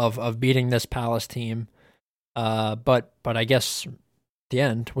capable of beating this Palace team. But I guess the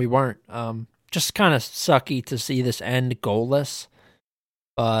end we weren't. Just kind of sucky to see this end goalless,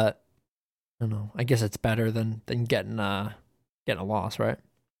 but I don't know. I guess it's better than getting a loss, right?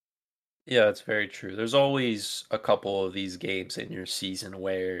 Yeah, that's very true. There's always a couple of these games in your season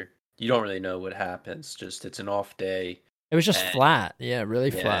where you don't really know what happens. Just it's an off day. It was just And flat. Yeah, really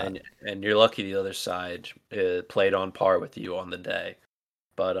yeah, flat. and you're lucky the other side played on par with you on the day.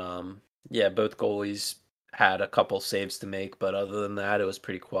 But yeah, both goalies had a couple saves to make, but other than that, it was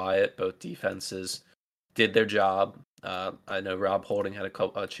pretty quiet. Both defenses did their job. I know Rob Holding had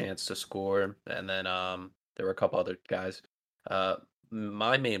a chance to score, and then there were a couple other guys. Uh,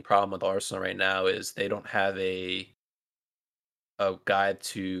 my main problem with Arsenal right now is they don't have a guy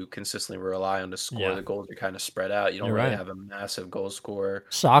to consistently rely on to score. Yeah, The goals are kind of spread out. You don't you're really right. have a massive goal scorer.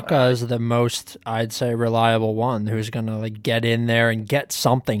 Saka Uh, is the most, I'd say, reliable one who's gonna like get in there and get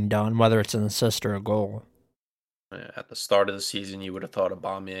something done, whether it's an assist or a goal. at the start of the season, you would have thought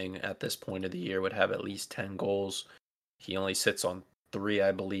Aubameyang at this point of the year would have at least 10 goals. He only sits on 3,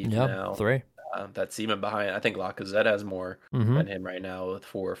 I believe, Yep, now. 3. That's even behind. I think Lacazette has more Mm-hmm. than him right now with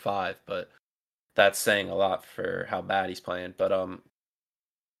 4 or 5, but that's saying a lot for how bad he's playing. But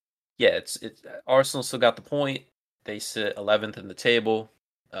yeah, it's Arsenal still got the point. They sit 11th in the table.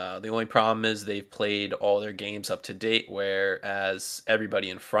 The only problem is they've played all their games up to date, whereas everybody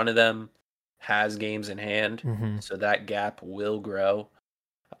in front of them has games in hand. Mm-hmm. So that gap will grow.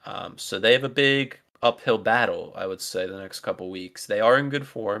 So they have a big uphill battle, I would say, the next couple weeks. They are in good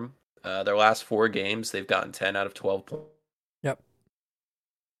form. Their last 4 games, they've gotten 10 out of 12 Yep.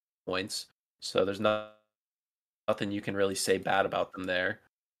 points. So there's nothing you can really say bad about them there.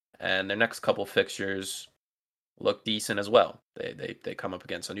 And their next couple fixtures look decent as well. They come up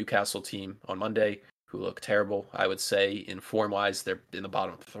against a Newcastle team on Monday who look terrible. I would say in form wise they're in the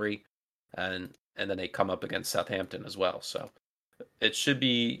bottom 3, and then they come up against Southampton as well. So it should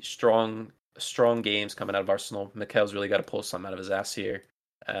be strong games coming out of Arsenal. Mikel's really got to pull something out of his ass here.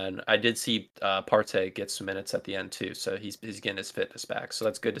 And I did see Partey get some minutes at the end too, so he's getting his fitness back. So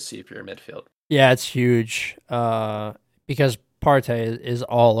that's good to see if you're in midfield. Yeah, it's huge because Partey is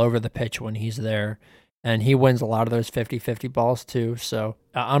all over the pitch when he's there, and he wins a lot of those 50-50 balls too. So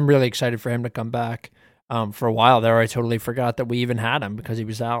I'm really excited for him to come back. For a while there, I totally forgot that we even had him because he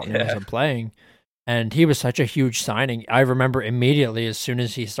was out and he wasn't playing. And he was such a huge signing. I remember immediately as soon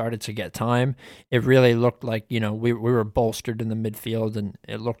as he started to get time, it really looked like, we were bolstered in the midfield and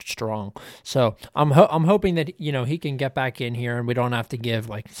it looked strong. So I'm hoping that, he can get back in here and we don't have to give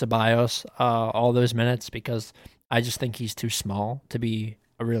like Ceballos all those minutes because I just think he's too small to be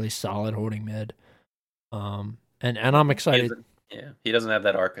a really solid holding mid. And I'm excited. He doesn't have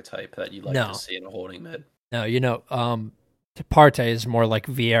that archetype that you like No. to see in a holding mid. No, Partey is more like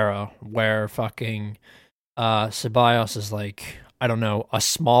Vieira, where fucking Ceballos is like, I don't know, a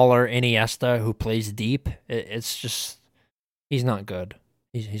smaller Iniesta who plays deep. It's just, he's not good.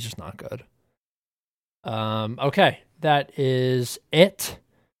 He's just not good. Okay, that is it.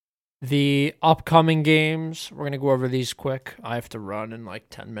 The upcoming games, we're going to go over these quick. I have to run in like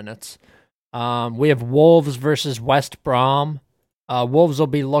 10 minutes. We have Wolves versus West Brom. Wolves will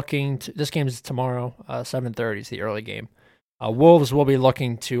be looking to, this game is tomorrow, 7:30 is the early game. Wolves will be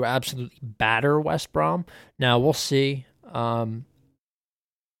looking to absolutely batter West Brom. Now, we'll see. I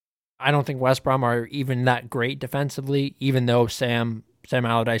don't think West Brom are even that great defensively, even though Sam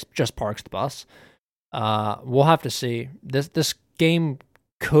Allardyce just parks the bus. We'll have to see. This game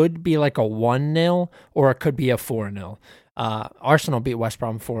could be like a 1-0 or it could be a 4-0. Arsenal beat West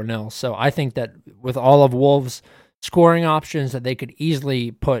Brom 4-0. So I think that with all of Wolves' scoring options that they could easily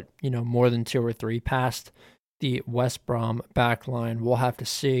put, more than 2 or 3 past the West Brom back line. We'll have to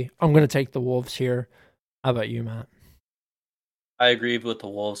see. I'm going to take the Wolves here. How about you, Matt? I agree with the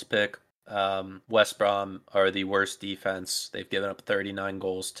Wolves pick. West Brom are the worst defense. They've given up 39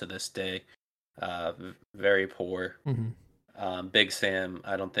 goals to this day. Very poor. Mm-hmm. Big Sam,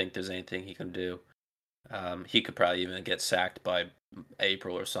 I don't think there's anything he can do. He could probably even get sacked by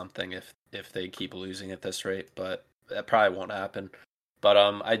April or something if they keep losing at this rate, but that probably won't happen. But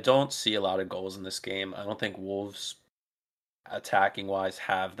I don't see a lot of goals in this game. I don't think Wolves, attacking wise,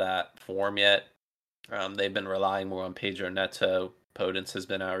 have that form yet. They've been relying more on Pedro Neto. Podence has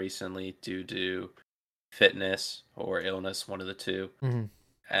been out recently due to fitness or illness, one of the two. Mm-hmm.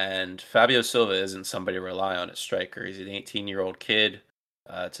 And Fabio Silva isn't somebody to rely on as striker. He's an 18-year-old kid.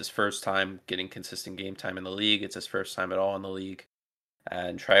 It's his first time getting consistent game time in the league. It's his first time at all in the league.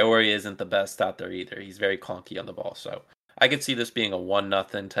 And Traore isn't the best out there either. He's very clunky on the ball. So I could see this being a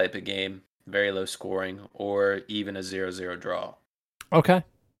 1-0 type of game, very low scoring, or even a 0-0 draw. Okay.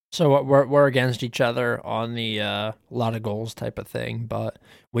 So we're against each other on the lot of goals type of thing, but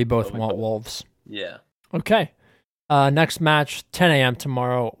we both want Wolves. Yeah. Okay. Next match, 10 a.m.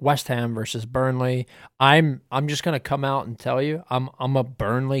 tomorrow, West Ham versus Burnley. I'm just gonna come out and tell you, I'm a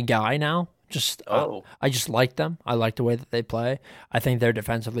Burnley guy now, Just Oh, I just like them. I like the way that they play. I think they're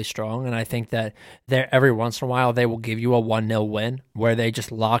defensively strong, and I think that they're every once in a while they will give you a 1-0 win where they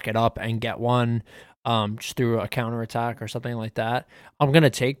just lock it up and get one just through a counterattack or something like that. I'm gonna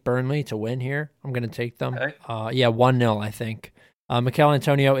take Burnley to win here. I'm gonna take them. okay. Yeah, 1-0, I think. Mikel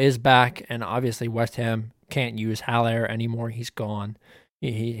Antonio is back, and obviously West Ham can't use Haller anymore. He's gone.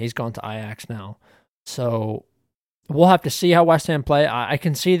 He's gone to Ajax now. So we'll have to see how West Ham play. I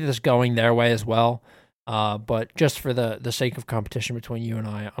can see this going their way as well. But just for the sake of competition between you and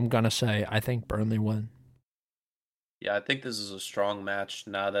I'm going to say I think Burnley win. Yeah, I think this is a strong match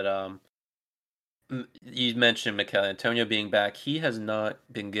now that you mentioned Mikel Antonio being back. He has not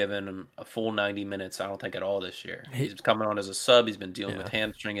been given a full 90 minutes, I don't think, at all this year. He's coming on as a sub. He's been dealing with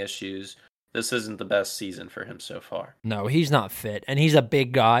hamstring issues. This isn't the best season for him so far. No, he's not fit, and he's a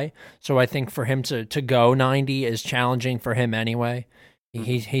big guy. So I think for him to go 90 is challenging for him anyway.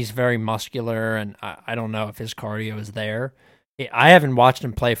 He's very muscular, and I don't know if his cardio is there. I haven't watched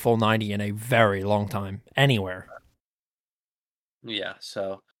him play full 90 in a very long time anywhere. Yeah,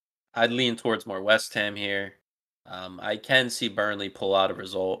 so I'd lean towards more West Ham here. I can see Burnley pull out a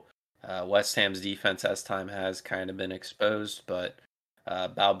result. West Ham's defense, as time has, kind of been exposed, but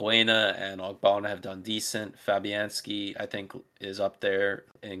Balbuena and Ogbonna have done decent. Fabianski, I think, is up there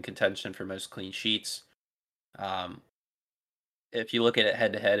in contention for most clean sheets. If you look at it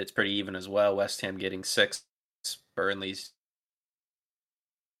head to head, it's pretty even as well. West Ham getting 6, Burnley's.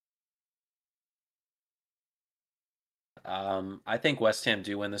 I think West Ham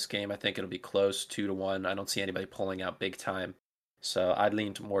do win this game. I think it'll be close, 2-1. I don't see anybody pulling out big time. So I'd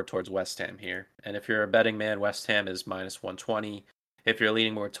lean more towards West Ham here. And if you're a betting man, West Ham is minus 120. If you're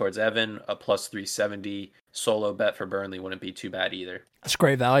leaning more towards Evan, a plus 370 solo bet for Burnley wouldn't be too bad either. That's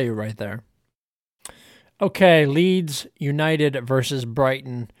great value right there. Okay, Leeds United versus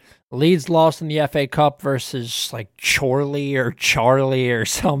Brighton. Leeds lost in the FA Cup versus like Charlie or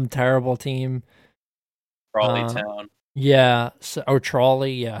some terrible team. Crawley Town. Yeah, or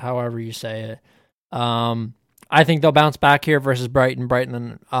Trolley, yeah, however you say it. I think they'll bounce back here versus Brighton.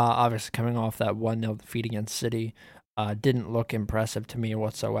 Brighton, obviously coming off that 1-0 defeat against City, didn't look impressive to me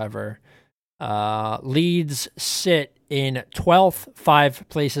whatsoever. Leeds sit in 12th, 5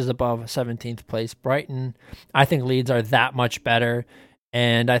 places above 17th place. Brighton, I think Leeds are that much better,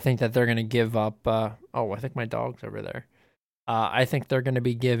 and I think that they're going to give up. I think my dog's over there. I think they're going to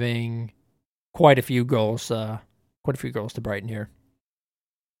be giving quite a few goals to Brighton here.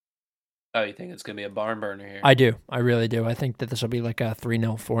 Oh, you think it's going to be a barn burner here? I do. I really do. I think that this will be like a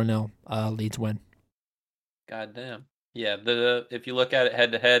 3-0, 4-0 Leeds win. God damn. Yeah, if you look at it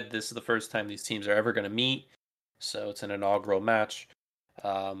head to head, this is the first time these teams are ever going to meet. So it's an inaugural match.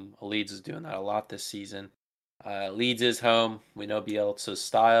 Leeds is doing that a lot this season. Leeds is home. We know Bielsa's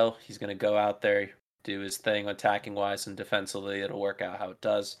style. He's going to go out there, do his thing attacking wise and defensively. It'll work out how it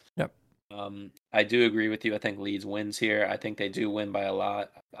does. Yep. I do agree with you. I think Leeds wins here. I think they do win by a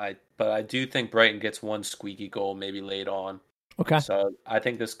lot. But I do think Brighton gets one squeaky goal maybe late on. Okay. So I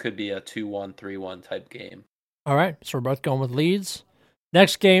think this could be a 2-1, 3-1 type game. All right. So we're both going with Leeds.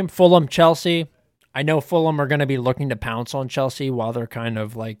 Next game, Fulham-Chelsea. I know Fulham are going to be looking to pounce on Chelsea while they're kind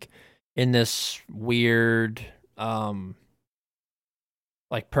of like in this weird like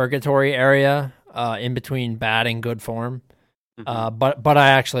purgatory area in between bad and good form. But I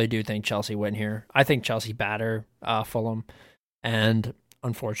actually do think Chelsea win here. I think Chelsea batter Fulham, and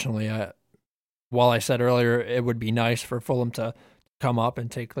unfortunately, while I said earlier it would be nice for Fulham to come up and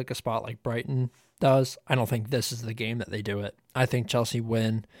take like a spot like Brighton does, I don't think this is the game that they do it. I think Chelsea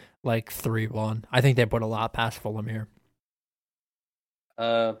win like 3-1. I think they put a lot past Fulham here.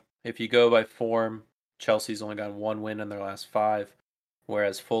 If you go by form, Chelsea's only gotten 1 win in their last 5,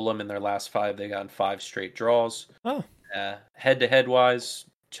 whereas Fulham in their last 5 they got 5 straight draws. Oh. Head-to-head wise,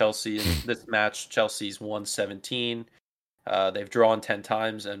 Chelsea in this match, Chelsea's won 17. They've drawn 10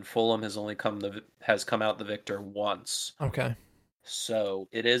 times, and Fulham has only come out the victor once. Okay. So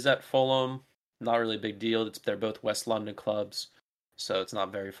it is at Fulham. Not really a big deal. They're both West London clubs, so it's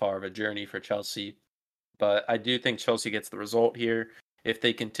not very far of a journey for Chelsea. But I do think Chelsea gets the result here. If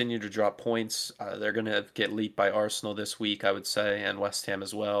they continue to drop points, they're going to get leaped by Arsenal this week, I would say, and West Ham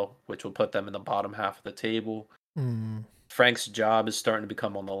as well, which will put them in the bottom half of the table. Frank's job is starting to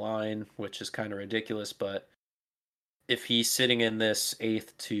become on the line, which is kind of ridiculous, but if he's sitting in this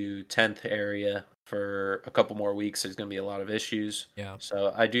 8th to 10th area for a couple more weeks, there's going to be a lot of issues. Yeah.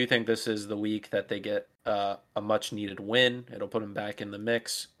 So I do think this is the week that they get a much needed win. It'll put them back in the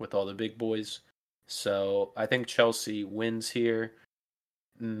mix with all the big boys. So I think Chelsea wins here.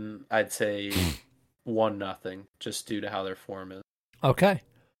 I'd say 1-0, just due to how their form is. Okay.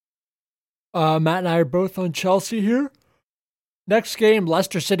 Matt and I are both on Chelsea here. Next game,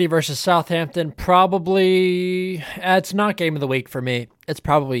 Leicester City versus Southampton. Probably, it's not game of the week for me. It's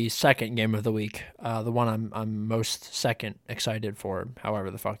probably second game of the week. The one I'm most second excited for. However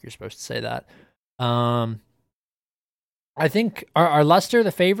the fuck you're supposed to say that. I think are Leicester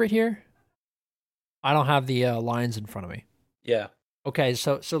the favorite here? I don't have the lines in front of me. Yeah. Okay,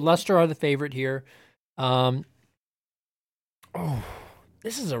 so Leicester are the favorite here. Oh,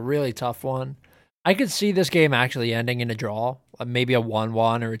 this is a really tough one. I could see this game actually ending in a draw, maybe a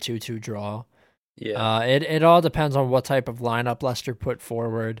 1-1 or a 2-2 draw. Yeah. It all depends on what type of lineup Leicester put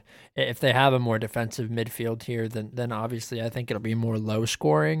forward. If they have a more defensive midfield here, then obviously I think it'll be more low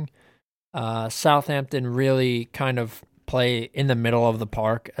scoring. Southampton really kind of play in the middle of the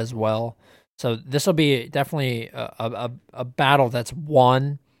park as well. So this will be definitely a battle that's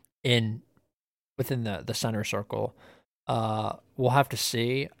won within the center circle. We'll have to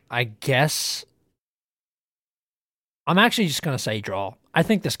see. I guess I'm actually just gonna say draw. I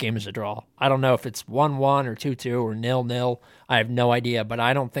think this game is a draw. I don't know if it's 1-1 or 2-2 or 0-0. I have no idea, but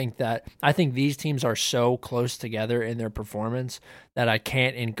I don't think that. I think these teams are so close together in their performance that I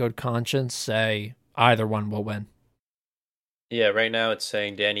can't, in good conscience, say either one will win. Yeah, right now it's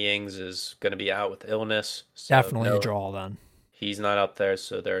saying Danny Ings is going to be out with illness, so Definitely a no, draw then. he's not up there.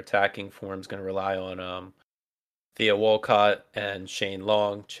 So their attacking form's going to rely on Theo Walcott and Shane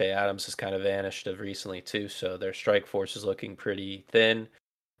Long. Che Adams has kind of vanished of recently too, so their strike force is looking pretty thin.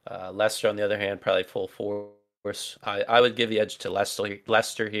 Leicester, on the other hand, probably full force. I would give the edge to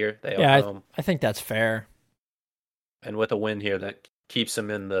Leicester here. They are Yeah, home, I think that's fair. and with a win here, that keeps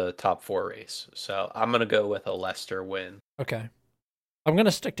them in the top four race. So I'm gonna go with a Leicester win. Okay. I'm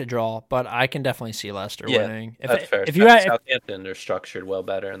gonna stick to draw, but I can definitely see Leicester Yeah, winning. that's fair. If you had Southampton, they're structured well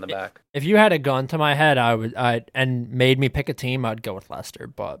better in the back. if you had a gun to my head, I and made me pick a team, I'd go with Leicester.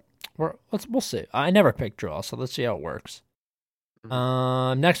 But we'll see. I never pick draw, so let's see how it works.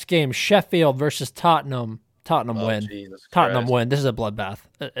 Mhm. Next game, Sheffield versus Tottenham. Tottenham Oh, win. Jesus Tottenham Christ. win. This is a bloodbath.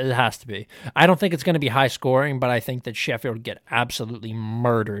 It has to be. I don't think it's going to be high scoring, but I think that Sheffield get absolutely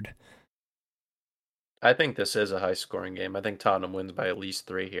murdered. I think this is a high scoring game. I think Tottenham wins by at least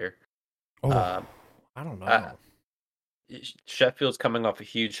three here. Oh, Um, I don't I, know. Sheffield's coming off a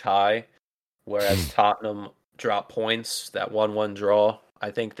huge high, whereas Tottenham dropped points. That 1-1 draw. I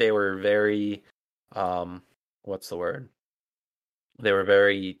think they were very, what's the word? They were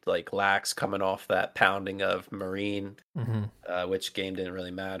very like lax coming off that pounding of Marine, Hmm. which game didn't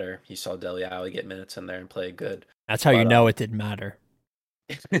really matter. You saw Dele Alli get minutes in there and play good, That's how you but know it didn't matter.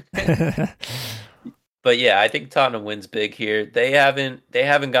 but yeah, I think Tottenham wins big here. They haven't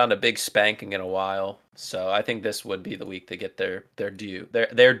gotten a big spanking in a while, so I think this would be the week to get their due.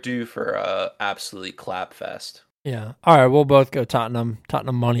 They're due for a absolutely clap fest. Yeah. All right, we'll both go Tottenham.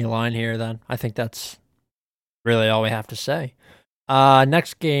 Tottenham money line here then. I think that's really all we have to say.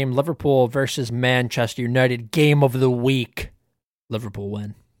 Next game, Liverpool versus Manchester United. Game of the week. Liverpool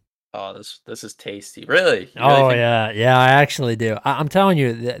win. Oh, this is tasty. Really? You really Oh think? yeah, I actually do. I'm telling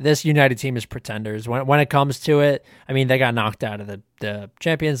you, this United team is pretenders. When it comes to it, I mean, they got knocked out of the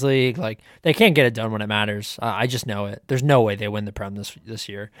Champions League. Like they can't get it done when it matters. I just know it. There's no way they win the Prem this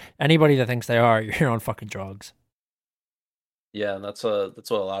year. Anybody that thinks they are, you're on fucking drugs. Yeah, that's what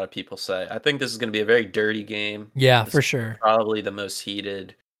a lot of people say. I think this is going to be a very dirty game. Yeah, This for is sure. probably the most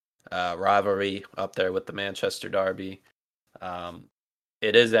heated rivalry up there with the Manchester Derby. Um,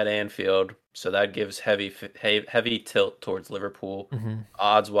 it is at Anfield, so that gives heavy tilt towards Liverpool. Hmm.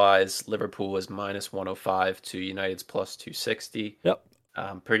 Odds wise, Liverpool is minus 105 to United's plus 260. Yep.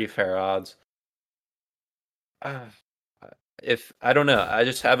 Pretty fair odds. Uh, if I don't know, I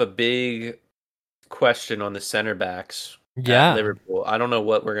just have a big question on the center backs at Yeah. Liverpool. I don't know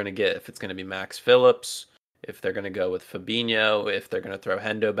what we're gonna get. If it's gonna be Max Phillips, if they're gonna go with Fabinho, if they're gonna throw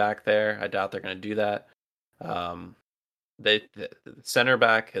Hendo back there. I doubt they're gonna do that. Um, the center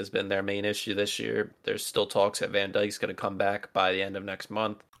back has been their main issue this year. There's still talks that Van Dijk's going to come back by the end of next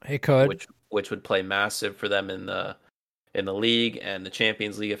month, It could. which would play massive for them in the league and the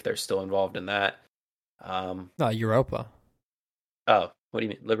Champions League if they're still involved in that. Europa. Oh, what do you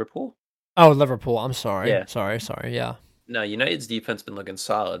mean, Liverpool? Oh, Liverpool. I'm sorry. Yeah, Sorry. Yeah. no, United's defense been looking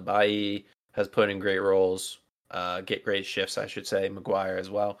solid. Bailly has put in great roles, get great shifts, I should say. Maguire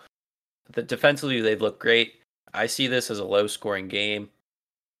as well. Defensively, they've looked great. I see this as a low scoring game.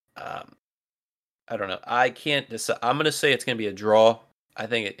 Um, I don't know. I can't decide. I'm going to say it's going to be a draw. I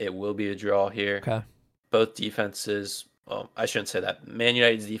think it will be a draw here. Okay. Both defenses, well, I shouldn't say that. Man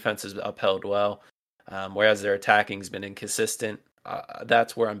United's defense has upheld well, whereas their attacking has been inconsistent.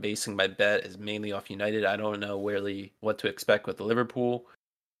 That's where I'm basing my bet is mainly off United. I don't know really what to expect with Liverpool.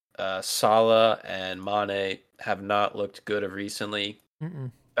 Salah and Mane have not looked good of recently.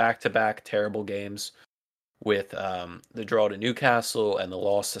 Mm-mm. Back-to-back terrible games with the draw to Newcastle and the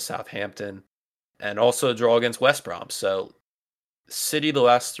loss to Southampton, and also a draw against West Brom. So Liverpool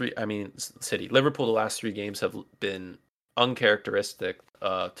the last three games have been uncharacteristic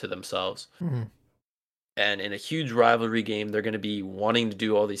to themselves. Mm-hmm. And in a huge rivalry game, they're going to be wanting to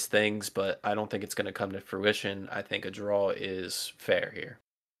do all these things, but I don't think it's going to come to fruition. I think a draw is fair here.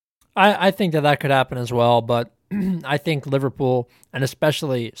 I think that could happen as well, but I think Liverpool and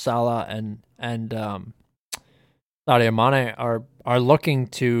especially Salah and Sadio Mane are looking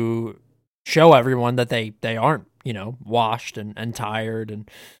to show everyone that they aren't washed and tired,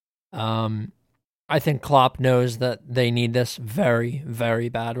 and I think Klopp knows that they need this very, very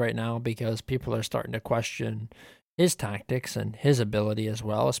bad right now because people are starting to question his tactics and his ability as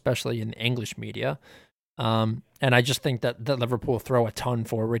well, especially in the English media. And I just think that Liverpool throw a ton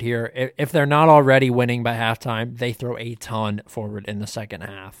forward here. If they're not already winning by halftime, they throw a ton forward in the second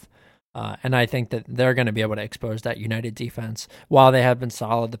half. And I think that they're going to be able to expose that United defense. While they have been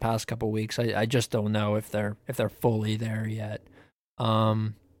solid the past couple of weeks, I just don't know if they're fully there yet.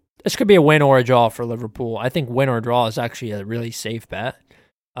 This could be a win or a draw for Liverpool. I think win or draw is actually a really safe bet.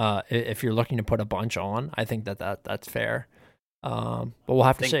 If you're looking to put a bunch on, I think that's fair. But we'll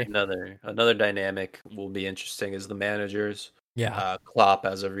have to see. Another dynamic will be interesting is the managers. Yeah. Klopp,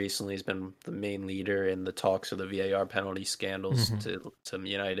 as of recently, has been the main leader in the talks of the VAR penalty scandals to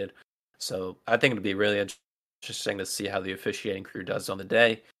United. So I think it'll be really interesting to see how the officiating crew does on the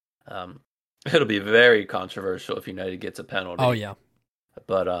day. It'll be very controversial if United gets a penalty. Oh yeah.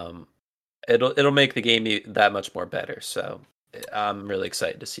 But it'll make the game that much more better. So I'm really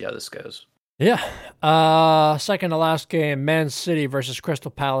excited to see how this goes. Yeah. Second to last game, Man City versus Crystal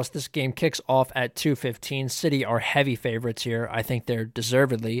Palace. This game kicks off at 2:15. City are heavy favorites here. I think they're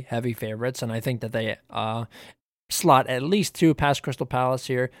deservedly heavy favorites, and I think that they slot at least two past Crystal Palace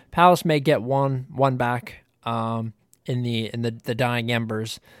here. Palace may get one back in the dying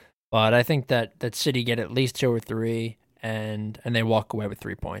embers, but I think that City get at least 2 or 3, and they walk away with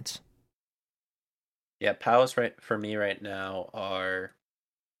 3 points. Yeah, Palace for me right now are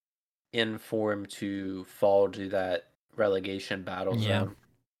in form to fall to that relegation battle zone.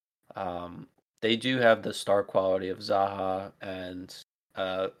 They do have the star quality of Zaha and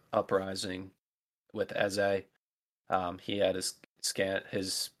Uprising with Eze. He had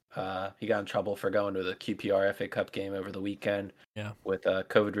he got in trouble for going to the QPR FA Cup game over the weekend with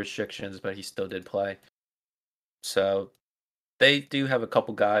COVID restrictions, but he still did play. So they do have a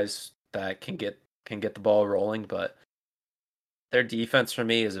couple guys that can get the ball rolling, but their defense for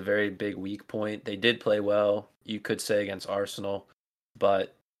me is a very big weak point. They did play well, you could say, against Arsenal,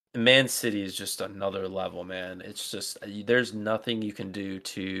 but Man City is just another level, man. It's just there's nothing you can do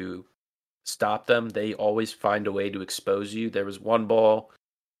to stop them. They always find a way to expose you. There was one ball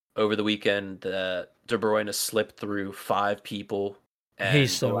over the weekend that De Bruyne slipped through 5 people, and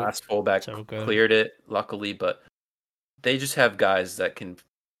the last fullback cleared it, luckily, but they just have guys that can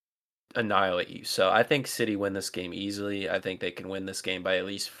annihilate you. So I think City win this game easily. I think they can win this game by at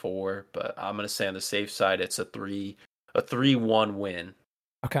least 4, but I'm going to say on the safe side it's a 3-1 win.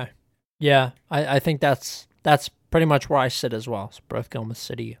 Okay. Yeah, I think that's pretty much where I sit as well. So both going with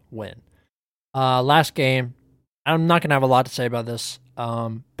City win. Last game, I'm not going to have a lot to say about this,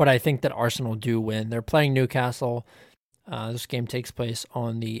 but I think that Arsenal do win. They're playing Newcastle. This game takes place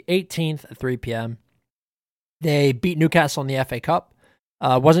on the 18th at 3 p.m. They beat Newcastle in the FA Cup.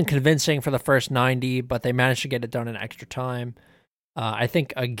 Wasn't convincing for the first 90, but they managed to get it done in extra time. I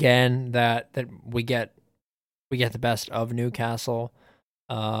think again that we get the best of Newcastle.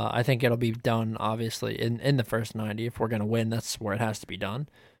 I think it'll be done obviously in the first 90. If we're gonna win, that's where it has to be done.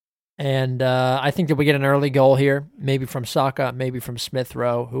 And I think that we get an early goal here, maybe from Saka, maybe from Smith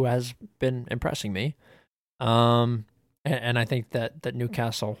Rowe, who has been impressing me. And I think that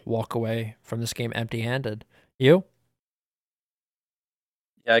Newcastle walk away from this game empty-handed. You?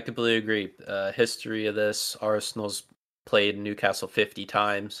 Yeah, I completely agree. History of this, Arsenal's played Newcastle 50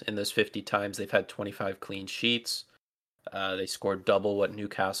 times. In those 50 times, they've had 25 clean sheets. They scored double what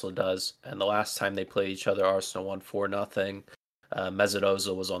Newcastle does. And the last time they played each other, Arsenal won 4-0. Mesut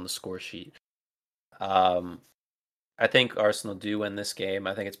Ozil was on the score sheet. I think Arsenal do win this game.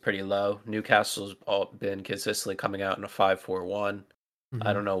 I think it's pretty low. Newcastle's been consistently coming out in a 5-4-1. Mm-hmm.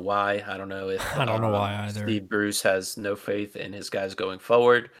 I don't know why. I don't know if I don't know why either. Steve Bruce has no faith in his guys going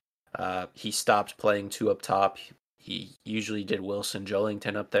forward. He stopped playing 2 up top. He usually did Wilson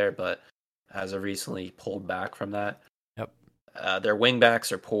Joelinton up there, but as of recently pulled back from that. Yep. Their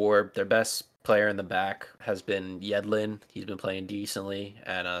wingbacks are poor. Their best player in the back has been Yedlin. He's been playing decently,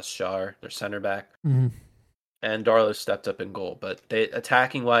 and Shar, their center back. Mm-hmm. And Darlow stepped up in goal. But they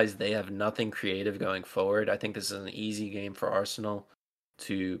attacking wise, they have nothing creative going forward. I think this is an easy game for Arsenal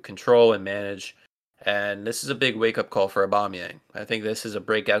to control and manage. And this is a big wake up call for Aubameyang. I think this is a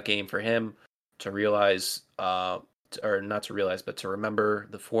breakout game for him to realize, or not to realize, but to remember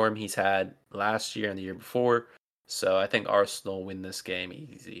the form he's had last year and the year before. So I think Arsenal win this game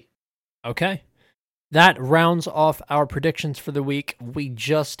easy. Okay. That rounds off our predictions for the week. We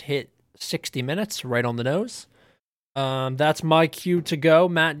just hit 60 minutes, right on the nose. That's my cue to go.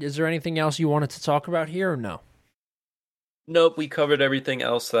 Matt, is there anything else you wanted to talk about here or no? Nope, we covered everything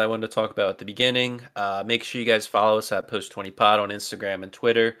else that I wanted to talk about at the beginning. Make sure you guys follow us at Post20Pod on Instagram and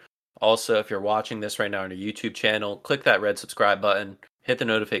Twitter. Also, if you're watching this right now on our YouTube channel, click that red subscribe button. Hit the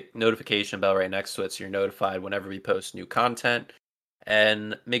notification bell right next to it so you're notified whenever we post new content.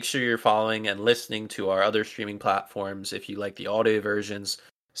 And make sure you're following and listening to our other streaming platforms if you like the audio versions,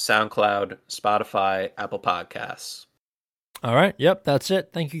 SoundCloud, Spotify, Apple Podcasts. All right. Yep, that's it.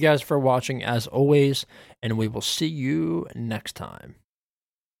 Thank you guys for watching as always, and we will see you next time.